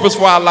his purpose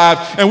for our lives,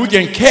 and we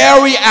can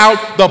carry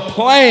out the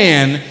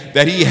plan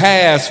that he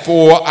has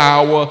for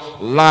our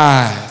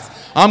lives.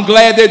 I'm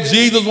glad that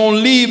Jesus won't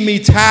leave me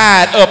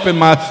tied up in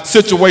my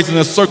situation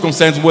and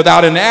circumstance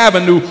without an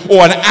avenue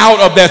or an out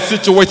of that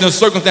situation and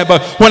circumstance.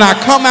 But when I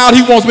come out,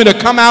 he wants me to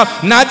come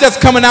out, not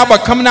just coming out,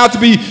 but coming out to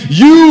be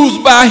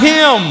used by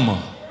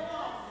him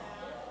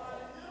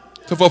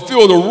to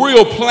fulfill the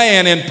real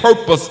plan and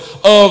purpose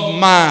of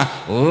my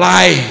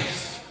life.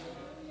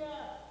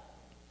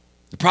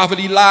 The prophet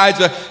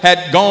Elijah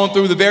had gone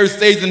through the various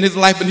stages in his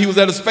life, and he was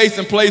at a space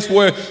and place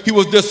where he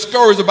was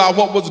discouraged about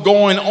what was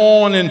going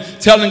on and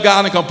telling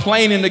God and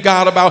complaining to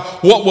God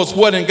about what was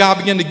what, and God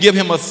began to give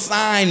him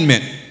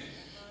assignment.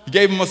 He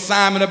gave him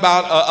assignment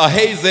about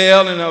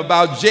Ahaziel and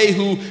about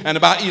Jehu and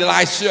about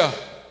Elisha.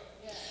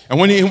 And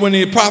when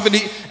the prophet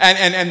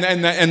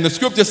and the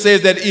scripture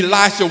says that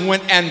Elijah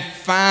went and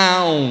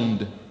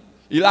found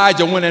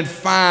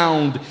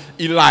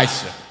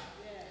Elisha.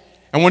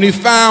 And when he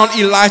found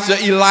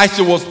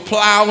Elisha was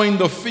plowing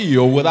the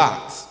field with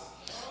ox,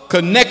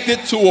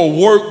 connected to a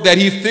work that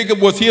he figured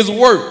was his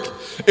work.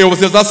 It was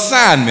his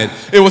assignment.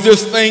 It was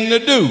his thing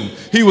to do.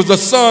 He was the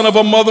son of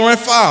a mother and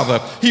father.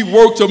 He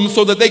worked them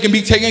so that they can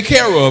be taken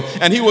care of.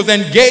 And he was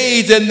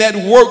engaged in that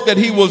work that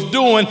he was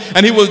doing,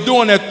 and he was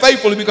doing it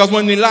faithfully because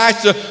when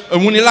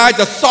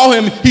Elijah saw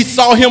him, he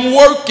saw him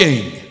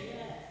working.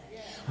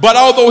 But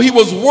although he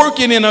was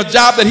working in a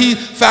job that he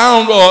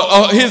found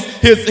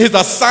his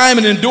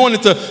assignment in doing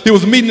it, he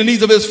was meeting the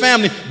needs of his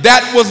family,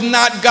 that was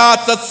not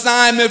God's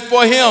assignment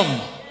for him.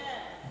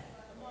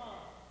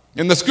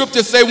 And the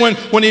scriptures say when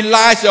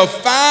Elisha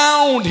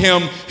found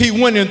him, he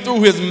went and threw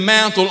his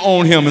mantle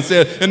on him and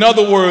said, in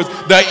other words,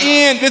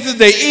 this is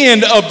the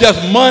end of just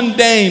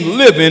mundane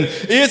living.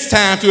 It's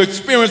time to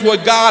experience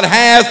what God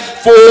has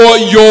for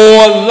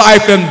your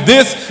life. And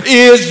this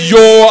is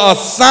your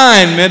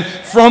assignment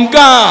from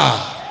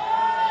God.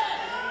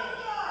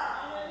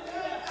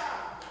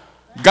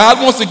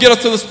 God wants to get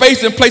us to the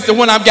space and place that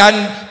when I've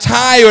gotten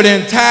tired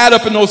and tied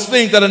up in those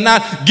things that are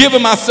not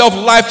giving myself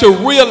life, to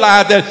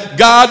realize that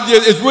God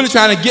is really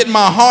trying to get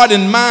my heart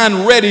and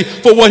mind ready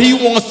for what he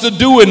wants to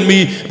do in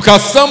me,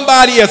 because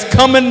somebody is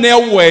coming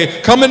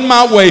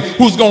my way,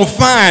 who's going to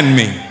find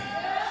me.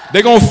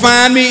 They're going to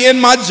find me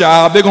in my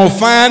job. They're going to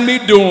find me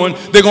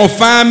they're going to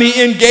find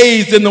me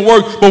engaged in the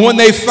work. But when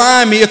they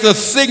find me, it's a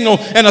signal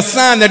and a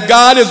sign that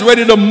God is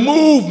ready to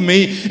move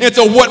me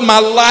into what my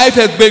life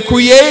has been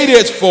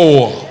created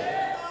for.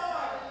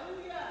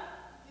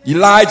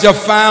 Elijah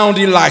found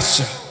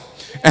Elisha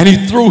and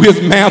he threw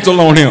his mantle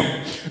on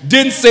him.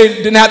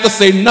 Didn't have to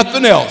say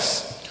nothing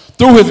else.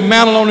 Threw his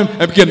mantle on him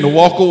and began to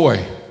walk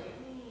away.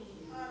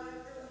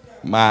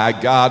 My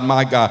God,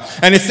 my God.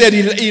 And it said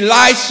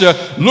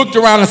Elisha looked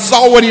around and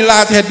saw what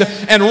Elijah had done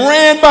and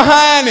ran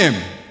behind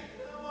him.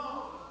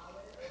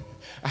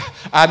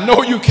 I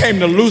know you came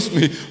to loose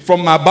me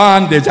from my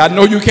bondage. I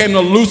know you came to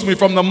loose me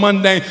from the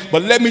mundane,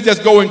 but let me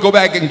just go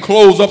back and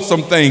close up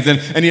some things. And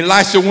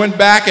Elisha went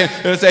back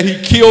and said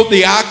he killed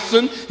the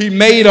oxen. He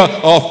made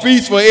a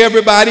feast for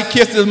everybody,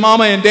 kissed his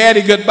mama and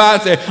daddy goodbye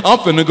and said, I'm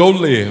finna go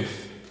live.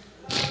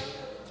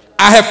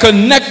 I have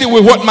connected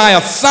with what my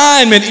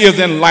assignment is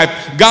in life.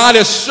 God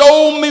has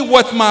shown me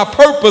what's my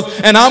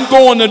purpose, and I'm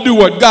going to do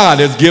what God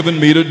has given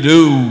me to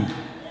do.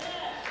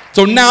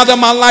 So now that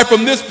my life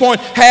from this point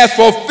has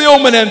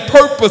fulfillment and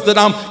purpose, that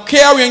I'm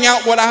carrying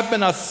out what I've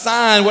been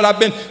assigned, what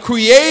I've been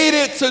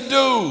created to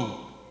do.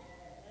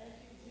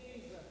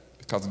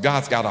 Because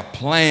God's got a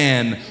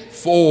plan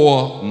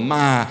for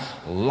my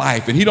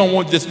life. And he don't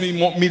want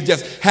me to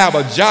just have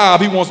a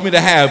job. He wants me to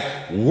have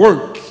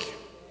work.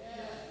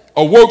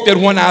 A work that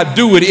when I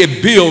do it,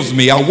 it builds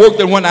me. A work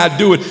that when I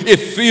do it, it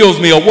fills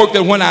me. A work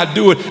that when I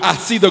do it, I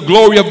see the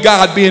glory of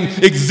God being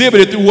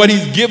exhibited through what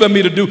he's given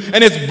me to do.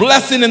 And it's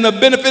blessing and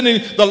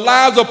benefiting the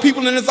lives of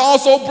people, and it's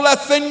also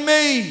blessing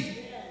me.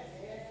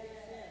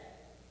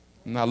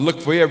 And I look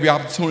for every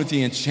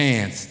opportunity and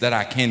chance that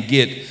I can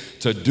get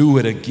to do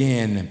it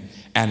again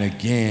and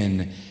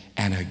again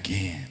and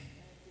again.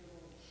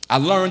 I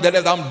learned that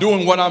as I'm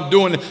doing what I'm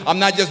doing, I'm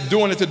not just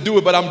doing it to do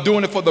it, but I'm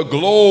doing it for the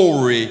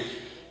glory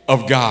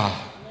of God.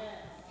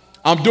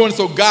 I'm doing it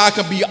so God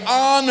can be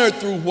honored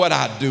through what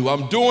I do.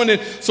 I'm doing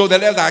it so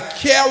that as I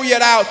carry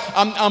it out,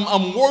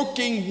 I'm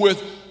working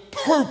with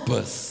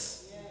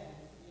purpose,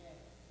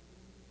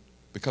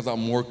 because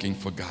I'm working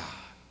for God.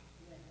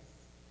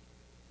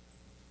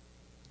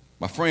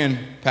 My friend,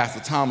 Pastor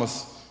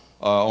Thomas,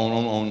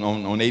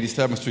 on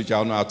 87th Street,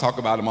 y'all know I talk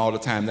about him all the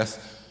time. That's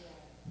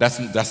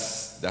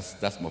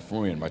my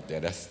friend right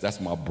there.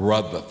 That's my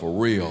brother for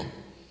real.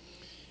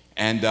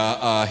 And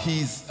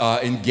he's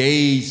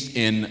engaged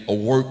in a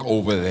work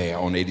over there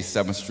on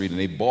 87th Street. And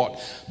they bought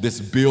this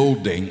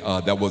building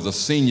that was a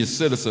senior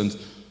citizens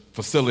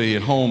facility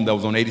and home that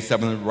was on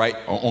 87th, right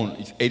on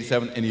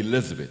 87th and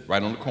Elizabeth,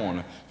 right on the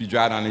corner. If you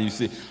drive down there, you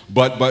see.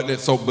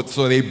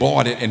 So they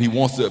bought it, and he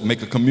wants to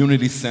make a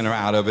community center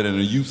out of it and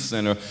a youth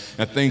center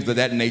and things of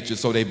that nature.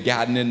 So they've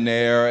gotten in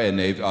there and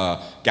they've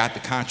got the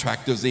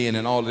contractors in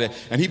and all of that.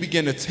 And he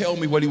began to tell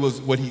me what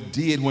he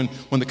did when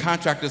the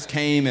contractors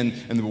came and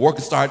the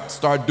workers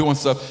started doing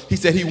stuff. He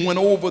said he went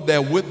over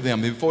there with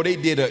them before they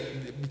did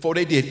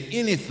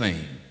anything.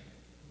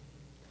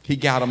 He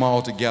got them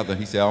all together.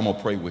 He said, I'm gonna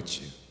pray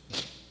with you,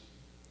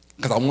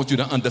 because I want you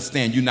to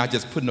understand you're not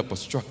just putting up a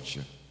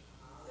structure.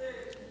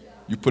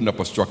 You're putting up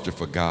a structure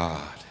for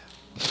God.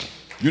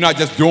 You're not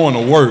just doing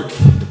the work.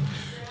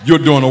 You're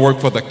doing the work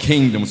for the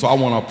kingdom. So I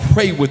want to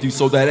pray with you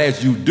so that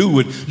as you do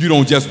it, you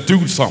don't just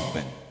do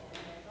something,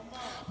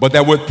 but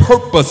that with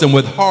purpose and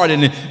with heart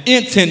and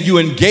intent, you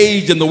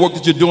engage in the work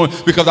that you're doing,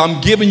 because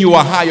I'm giving you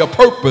a higher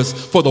purpose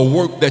for the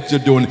work that you're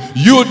doing.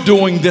 You're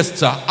doing this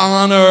to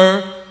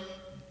honor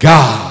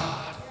God.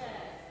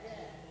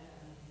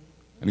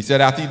 And he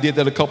said after he did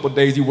that a couple of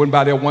days, he went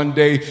by there one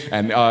day,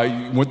 and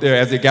he went there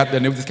as they got there,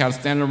 and they were just kind of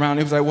standing around.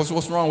 He was like,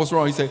 what's wrong? What's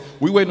wrong? He said,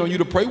 we waiting on you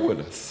to pray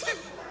with us.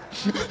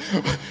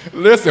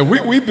 Listen,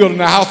 we building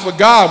a house for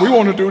God. We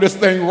want to do this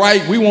thing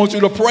right. We want you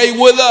to pray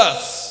with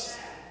us.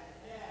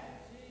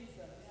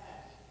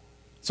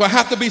 So I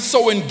have to be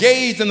so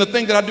engaged in the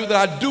thing that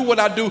I do what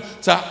I do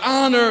to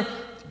honor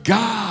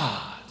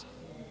God.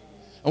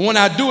 And when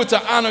I do it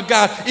to honor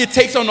God, it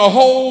takes on a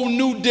whole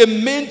new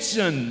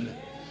dimension.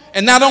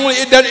 And not only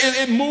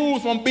it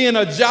moves from being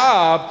a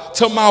job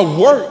to my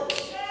work,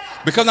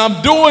 because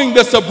I'm doing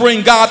this to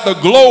bring God the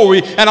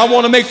glory, and I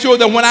want to make sure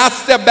that when I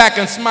step back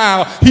and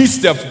smile, he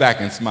steps back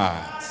and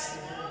smiles.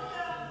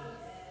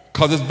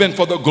 Because it's been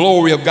for the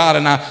glory of God,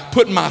 and I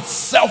put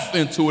myself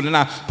into it, and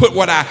I put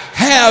what I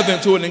have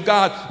into it, and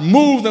God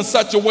moves in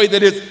such a way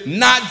that it's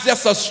not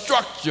just a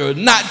structure,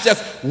 not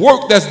just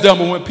work that's done,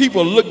 but when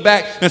people look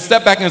back and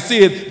step back and see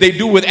it, they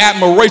do with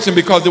admiration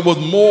because it was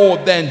more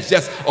than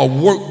just a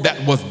work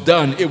that was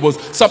done. It was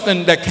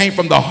something that came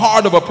from the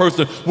heart of a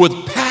person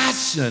with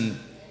passion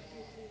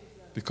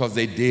because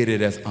they did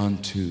it as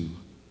unto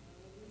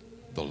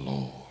the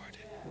Lord.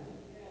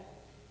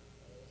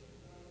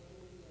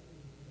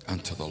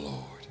 Unto the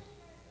Lord.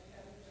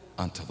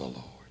 Unto the Lord.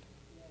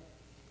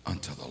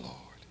 Unto the Lord.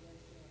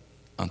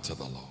 Unto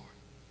the Lord.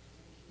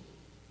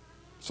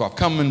 So I've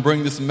come and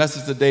bring this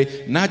message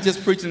today, not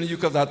just preaching to you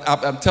because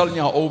I'm telling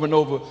y'all over and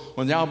over,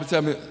 when y'all be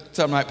telling me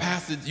like,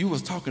 Pastor, you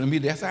was talking to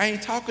me. I said, I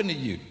ain't talking to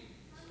you.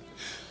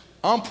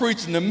 I'm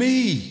preaching to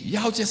me.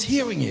 Y'all just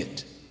hearing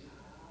it.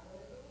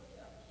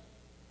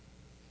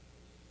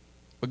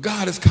 What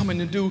God is coming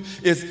to do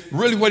is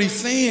really what he's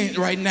saying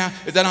right now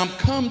is that I'm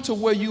come to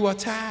where you are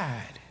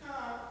tired.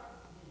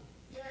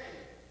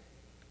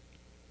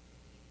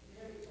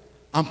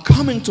 I'm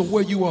coming to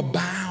where you are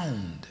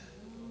bound.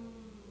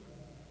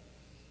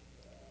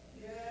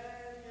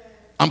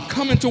 I'm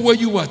coming to where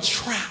you are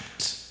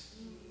trapped.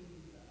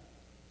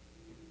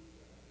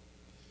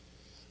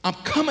 I'm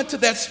coming to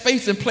that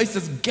space and place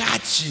that's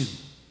got you.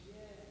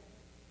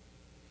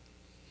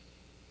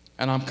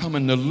 And I'm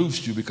coming to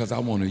loose you because I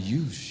want to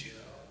use you.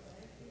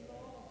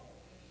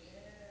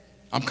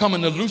 I'm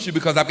coming to loose you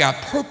because I've got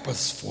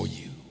purpose for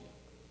you.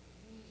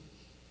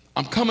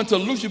 I'm coming to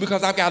loose you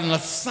because I've got an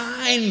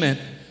assignment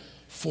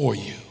for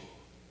you.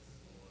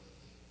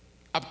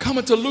 I'm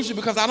coming to loose you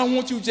because I don't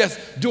want you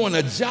just doing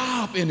a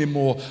job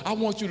anymore. I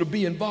want you to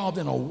be involved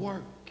in a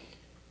work.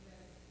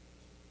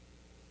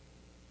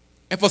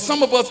 And for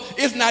some of us,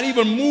 it's not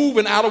even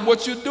moving out of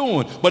what you're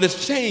doing, but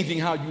it's changing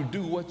how you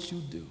do what you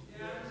do.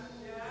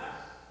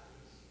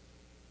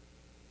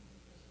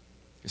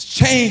 It's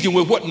changing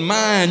with what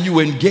mind you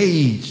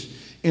engage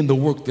in the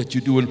work that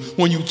you do. And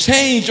when you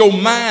change your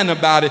mind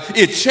about it,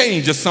 it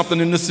changes something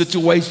in the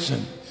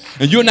situation.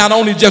 And you're not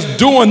only just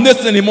doing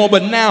this anymore,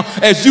 but now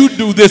as you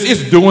do this,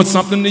 it's doing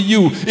something to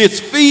you. It's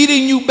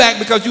feeding you back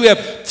because you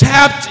have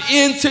tapped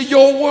into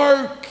your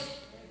work.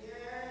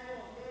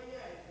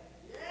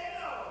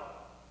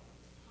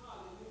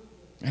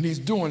 And he's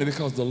doing it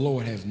because the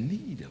Lord has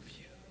need of you.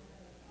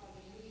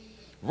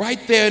 Right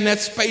there in that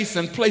space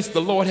and place,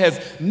 the Lord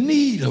has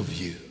need of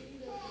you.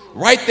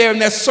 Right there in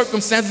that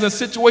circumstance and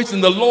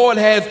situation, the Lord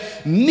has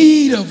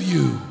need of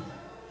you.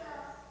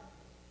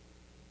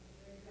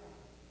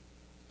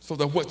 So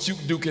that what you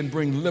do can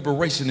bring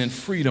liberation and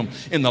freedom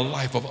in the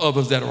life of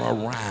others that are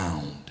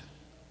around.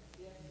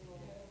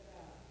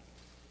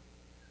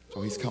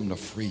 So he's come to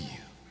free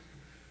you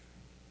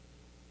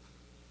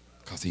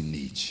because he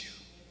needs you.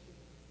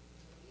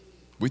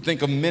 We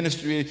think of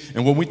ministry,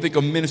 and when we think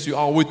of ministry,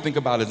 all we think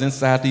about is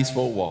inside these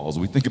four walls.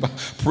 We think about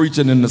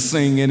preaching and the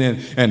singing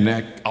and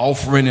that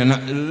offering.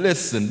 And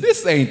listen,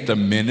 this ain't the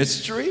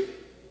ministry.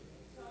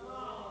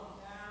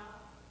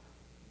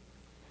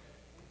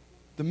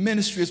 The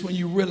ministry is when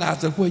you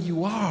realize that where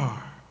you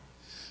are,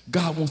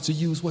 God wants to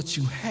use what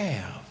you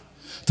have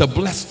to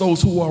bless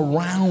those who are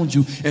around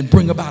you and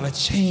bring about a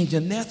change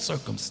in their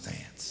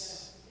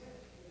circumstance.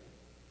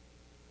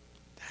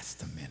 That's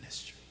the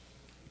ministry.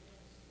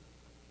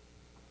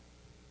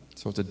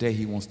 So today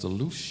he wants to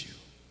loose you.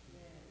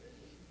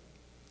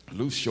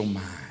 Loose your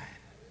mind.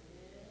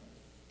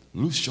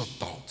 Loose your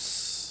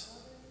thoughts.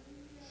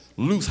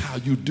 Loose how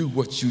you do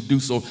what you do.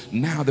 So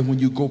now that when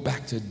you go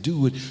back to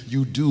do it,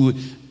 you do it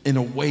in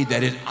a way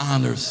that it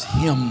honors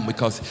him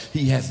because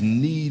he has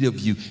need of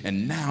you.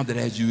 And now that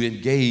as you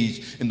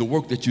engage in the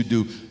work that you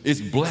do, it's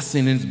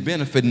blessing and it's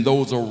benefiting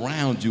those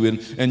around you.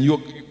 And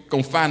you're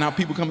going to find out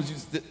people come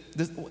to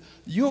you,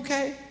 you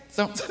okay?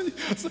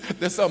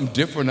 There's something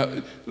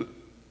different.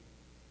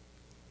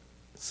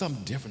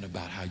 Something different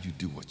about how you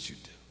do what you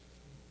do.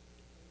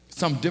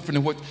 Something different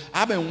than what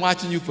I've been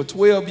watching you for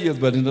 12 years,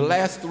 but in the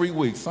last 3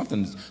 weeks,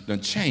 something's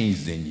done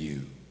changed in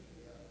you.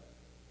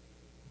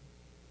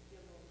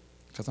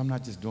 Because I'm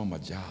not just doing my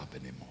job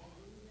anymore.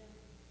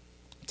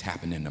 I'm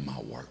tapping into my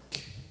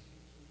work.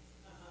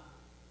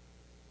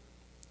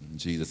 And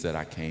Jesus said,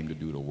 I came to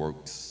do the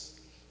works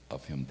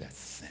of him that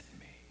sent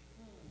me.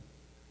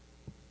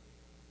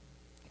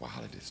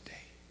 While it is day.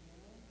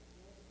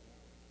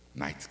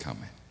 Night's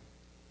coming.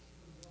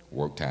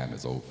 Work time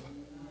is over.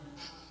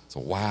 So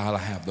while I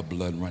have the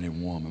blood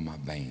running warm in my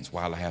veins,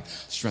 while I have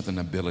strength and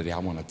ability, I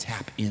want to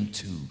tap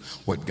into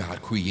what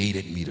God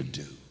created me to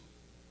do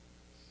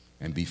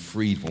and be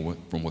freed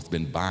from what's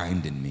been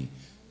binding me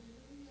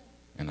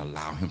and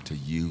allow him to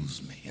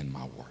use me in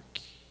my work,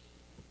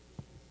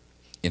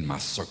 in my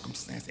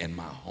circumstance, in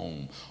my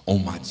home,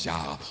 on my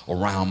job,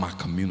 around my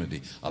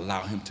community.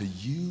 Allow him to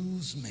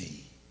use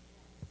me.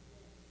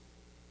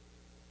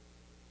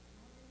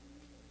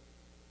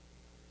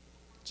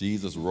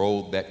 Jesus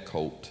rode that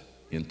coat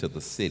into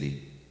the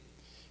city,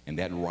 and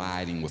that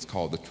riding was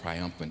called the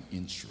triumphant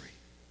entry.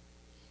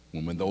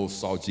 When those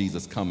saw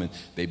Jesus coming,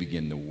 they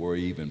began to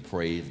worship and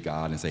praise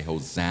God and say,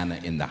 Hosanna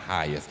in the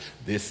highest.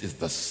 This is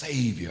the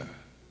Savior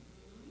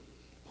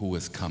who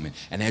is coming.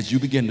 And as you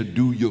begin to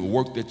do your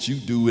work that you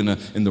do in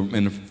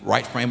the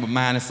right frame of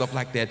mind and stuff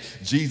like that,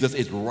 Jesus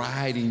is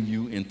riding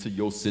you into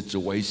your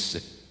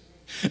situation.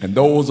 And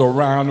those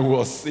around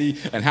will see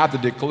and have to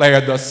declare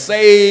the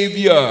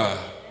Savior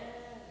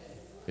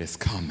is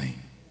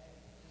coming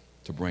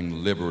to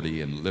bring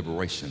liberty and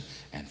liberation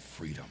and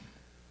freedom.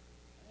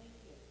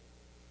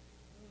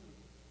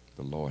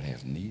 The Lord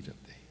has need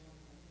of thee.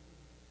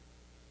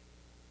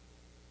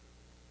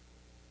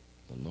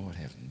 The Lord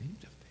has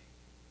need of thee.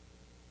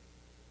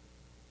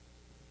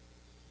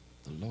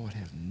 The Lord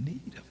has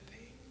need of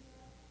thee.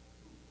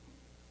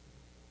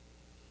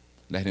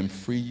 Let him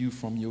free you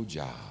from your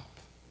job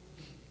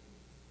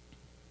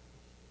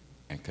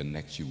and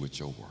connect you with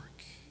your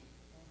work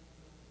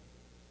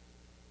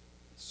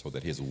so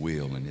that his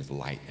will and his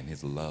light and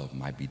his love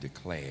might be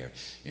declared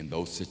in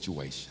those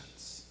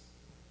situations.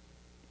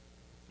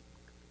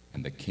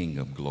 And the King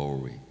of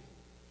glory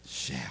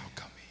shall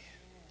come in.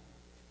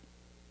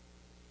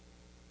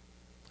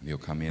 And he'll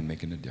come in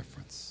making a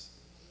difference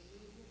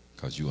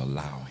because you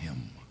allow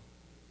him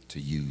to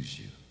use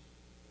you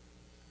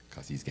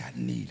because he's got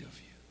need of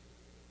you.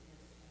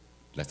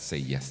 Let's say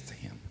yes to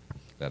him.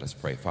 Let us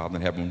pray. Father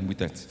in heaven, we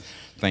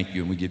thank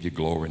you and we give you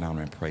glory and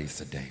honor and praise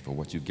today for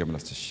what you've given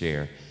us to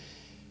share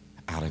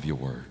out of your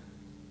word.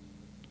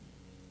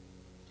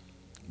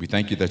 We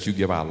thank you that you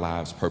give our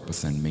lives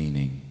purpose and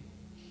meaning.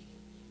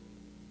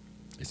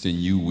 It's in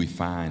you we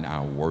find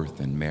our worth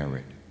and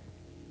merit.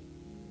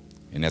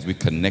 And as we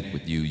connect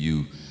with you,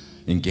 you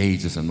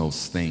engage us in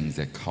those things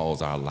that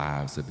cause our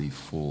lives to be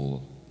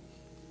full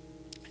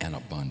and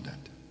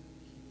abundant.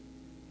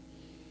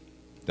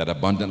 That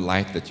abundant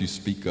life that you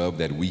speak of,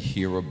 that we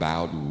hear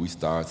about, we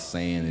start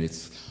saying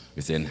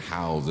it's in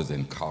houses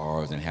and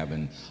cars and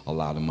having a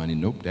lot of money.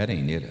 Nope, that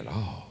ain't it at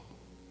all.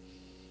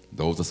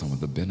 Those are some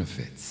of the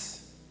benefits.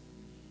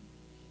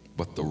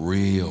 But the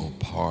real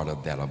part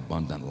of that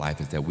abundant life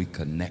is that we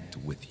connect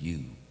with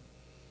you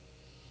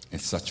in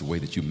such a way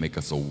that you make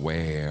us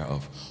aware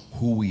of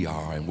who we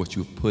are and what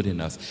you've put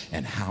in us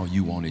and how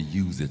you want to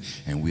use it.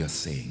 And we are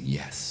saying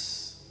yes.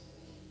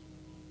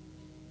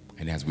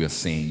 And as we're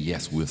saying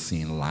yes, we're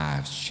seeing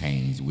lives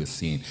change. We're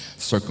seeing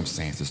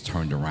circumstances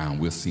turned around.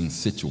 We're seeing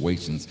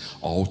situations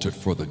altered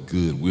for the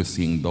good. We're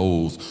seeing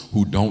those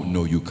who don't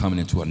know you coming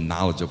into a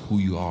knowledge of who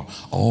you are,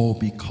 all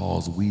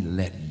because we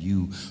let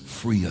you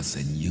free us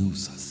and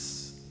use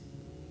us.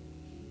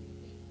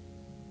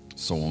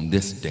 So on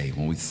this day,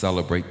 when we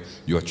celebrate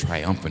your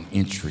triumphant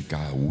entry,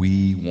 God,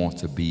 we want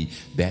to be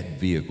that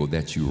vehicle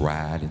that you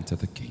ride into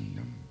the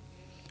kingdom,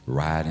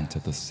 ride into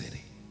the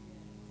city.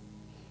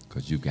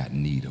 Because you've got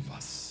need of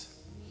us.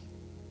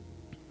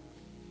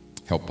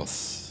 Help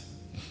us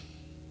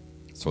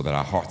so that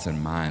our hearts and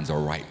minds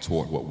are right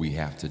toward what we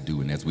have to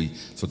do, and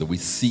so that we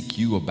seek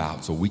you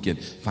about, so we can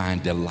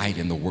find delight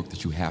in the work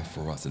that you have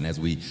for us. And as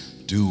we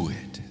do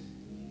it,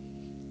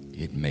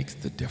 it makes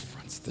the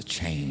difference. The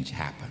change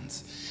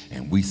happens,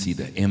 and we see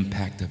the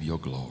impact of your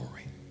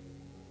glory.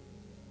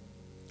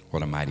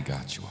 What a mighty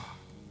God you are.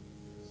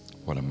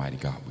 What a mighty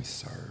God we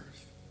serve.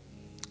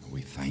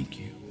 We thank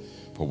you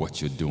for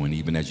what you're doing,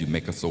 even as you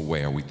make us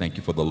aware. We thank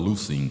you for the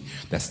loosing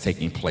that's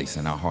taking place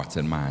in our hearts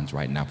and minds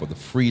right now, for the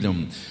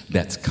freedom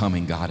that's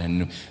coming, God,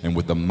 and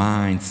with the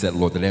mindset,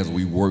 Lord, that as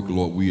we work,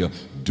 Lord, we are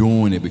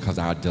doing it because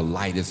our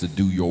delight is to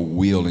do your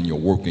will and your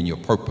work and your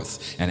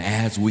purpose. And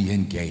as we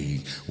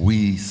engage,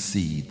 we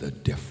see the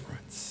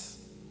difference.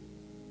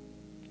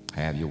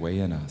 Have your way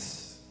in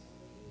us.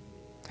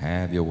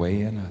 Have your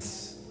way in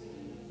us.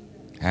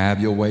 Have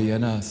your way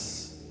in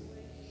us,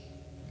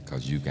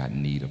 because you've got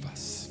need of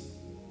us.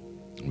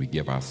 We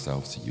give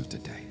ourselves to you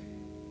today.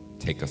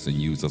 Take us and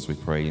use us, we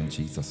pray in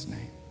Jesus'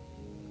 name.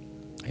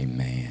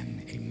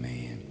 Amen,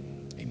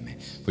 amen, amen.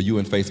 For you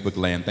in Facebook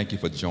land, thank you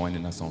for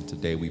joining us on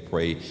today. We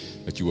pray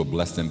that you were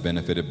blessed and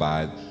benefited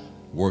by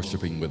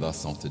worshiping with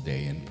us on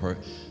today. And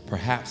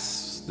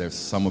perhaps there's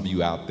some of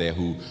you out there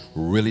who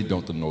really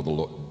don't know the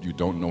Lord. You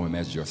don't know him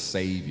as your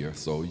Savior.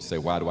 So you say,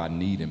 why do I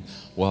need him?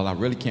 Well, I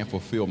really can't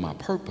fulfill my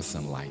purpose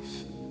in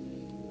life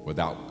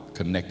without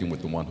connecting with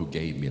the one who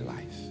gave me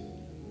life.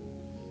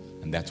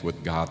 And that's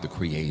with God, the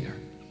Creator.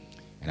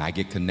 And I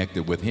get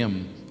connected with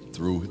him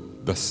through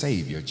the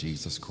Savior,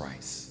 Jesus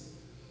Christ.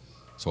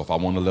 So if I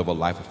want to live a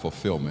life of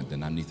fulfillment,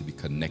 then I need to be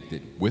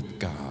connected with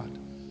God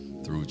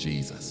through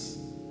Jesus.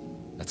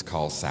 That's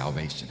called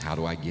salvation. How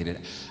do I get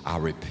it? I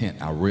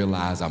repent. I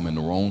realize I'm in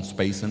the wrong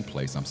space and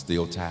place. I'm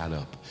still tied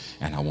up,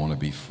 and I want to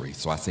be free.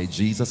 So I say,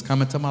 Jesus,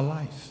 come into my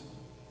life.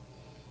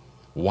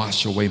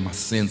 Wash away my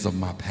sins of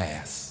my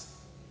past.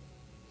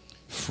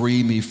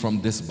 Free me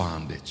from this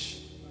bondage,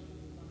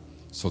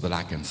 so that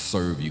I can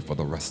serve you for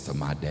the rest of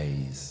my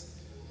days,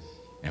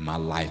 and my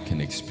life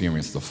can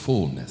experience the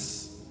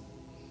fullness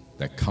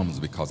that comes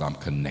because I'm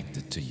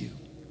connected to you.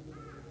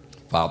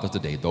 Father,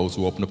 today, those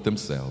who open up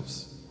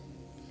themselves,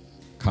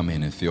 come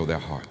in and fill their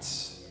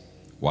hearts,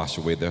 wash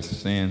away their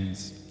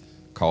sins,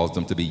 cause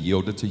them to be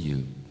yielded to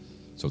you,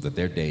 so that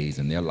their days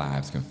and their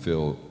lives can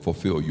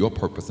fulfill your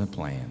purpose and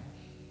plan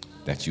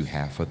that you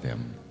have for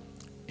them.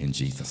 In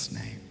Jesus'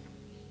 name,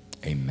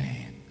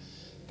 Amen.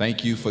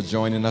 Thank you for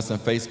joining us on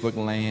Facebook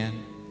land.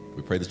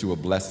 We pray that you were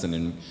blessed and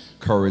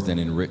encouraged and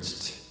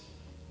enriched.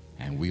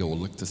 And we will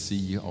look to see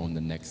you on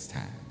the next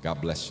time.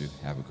 God bless you.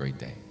 Have a great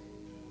day.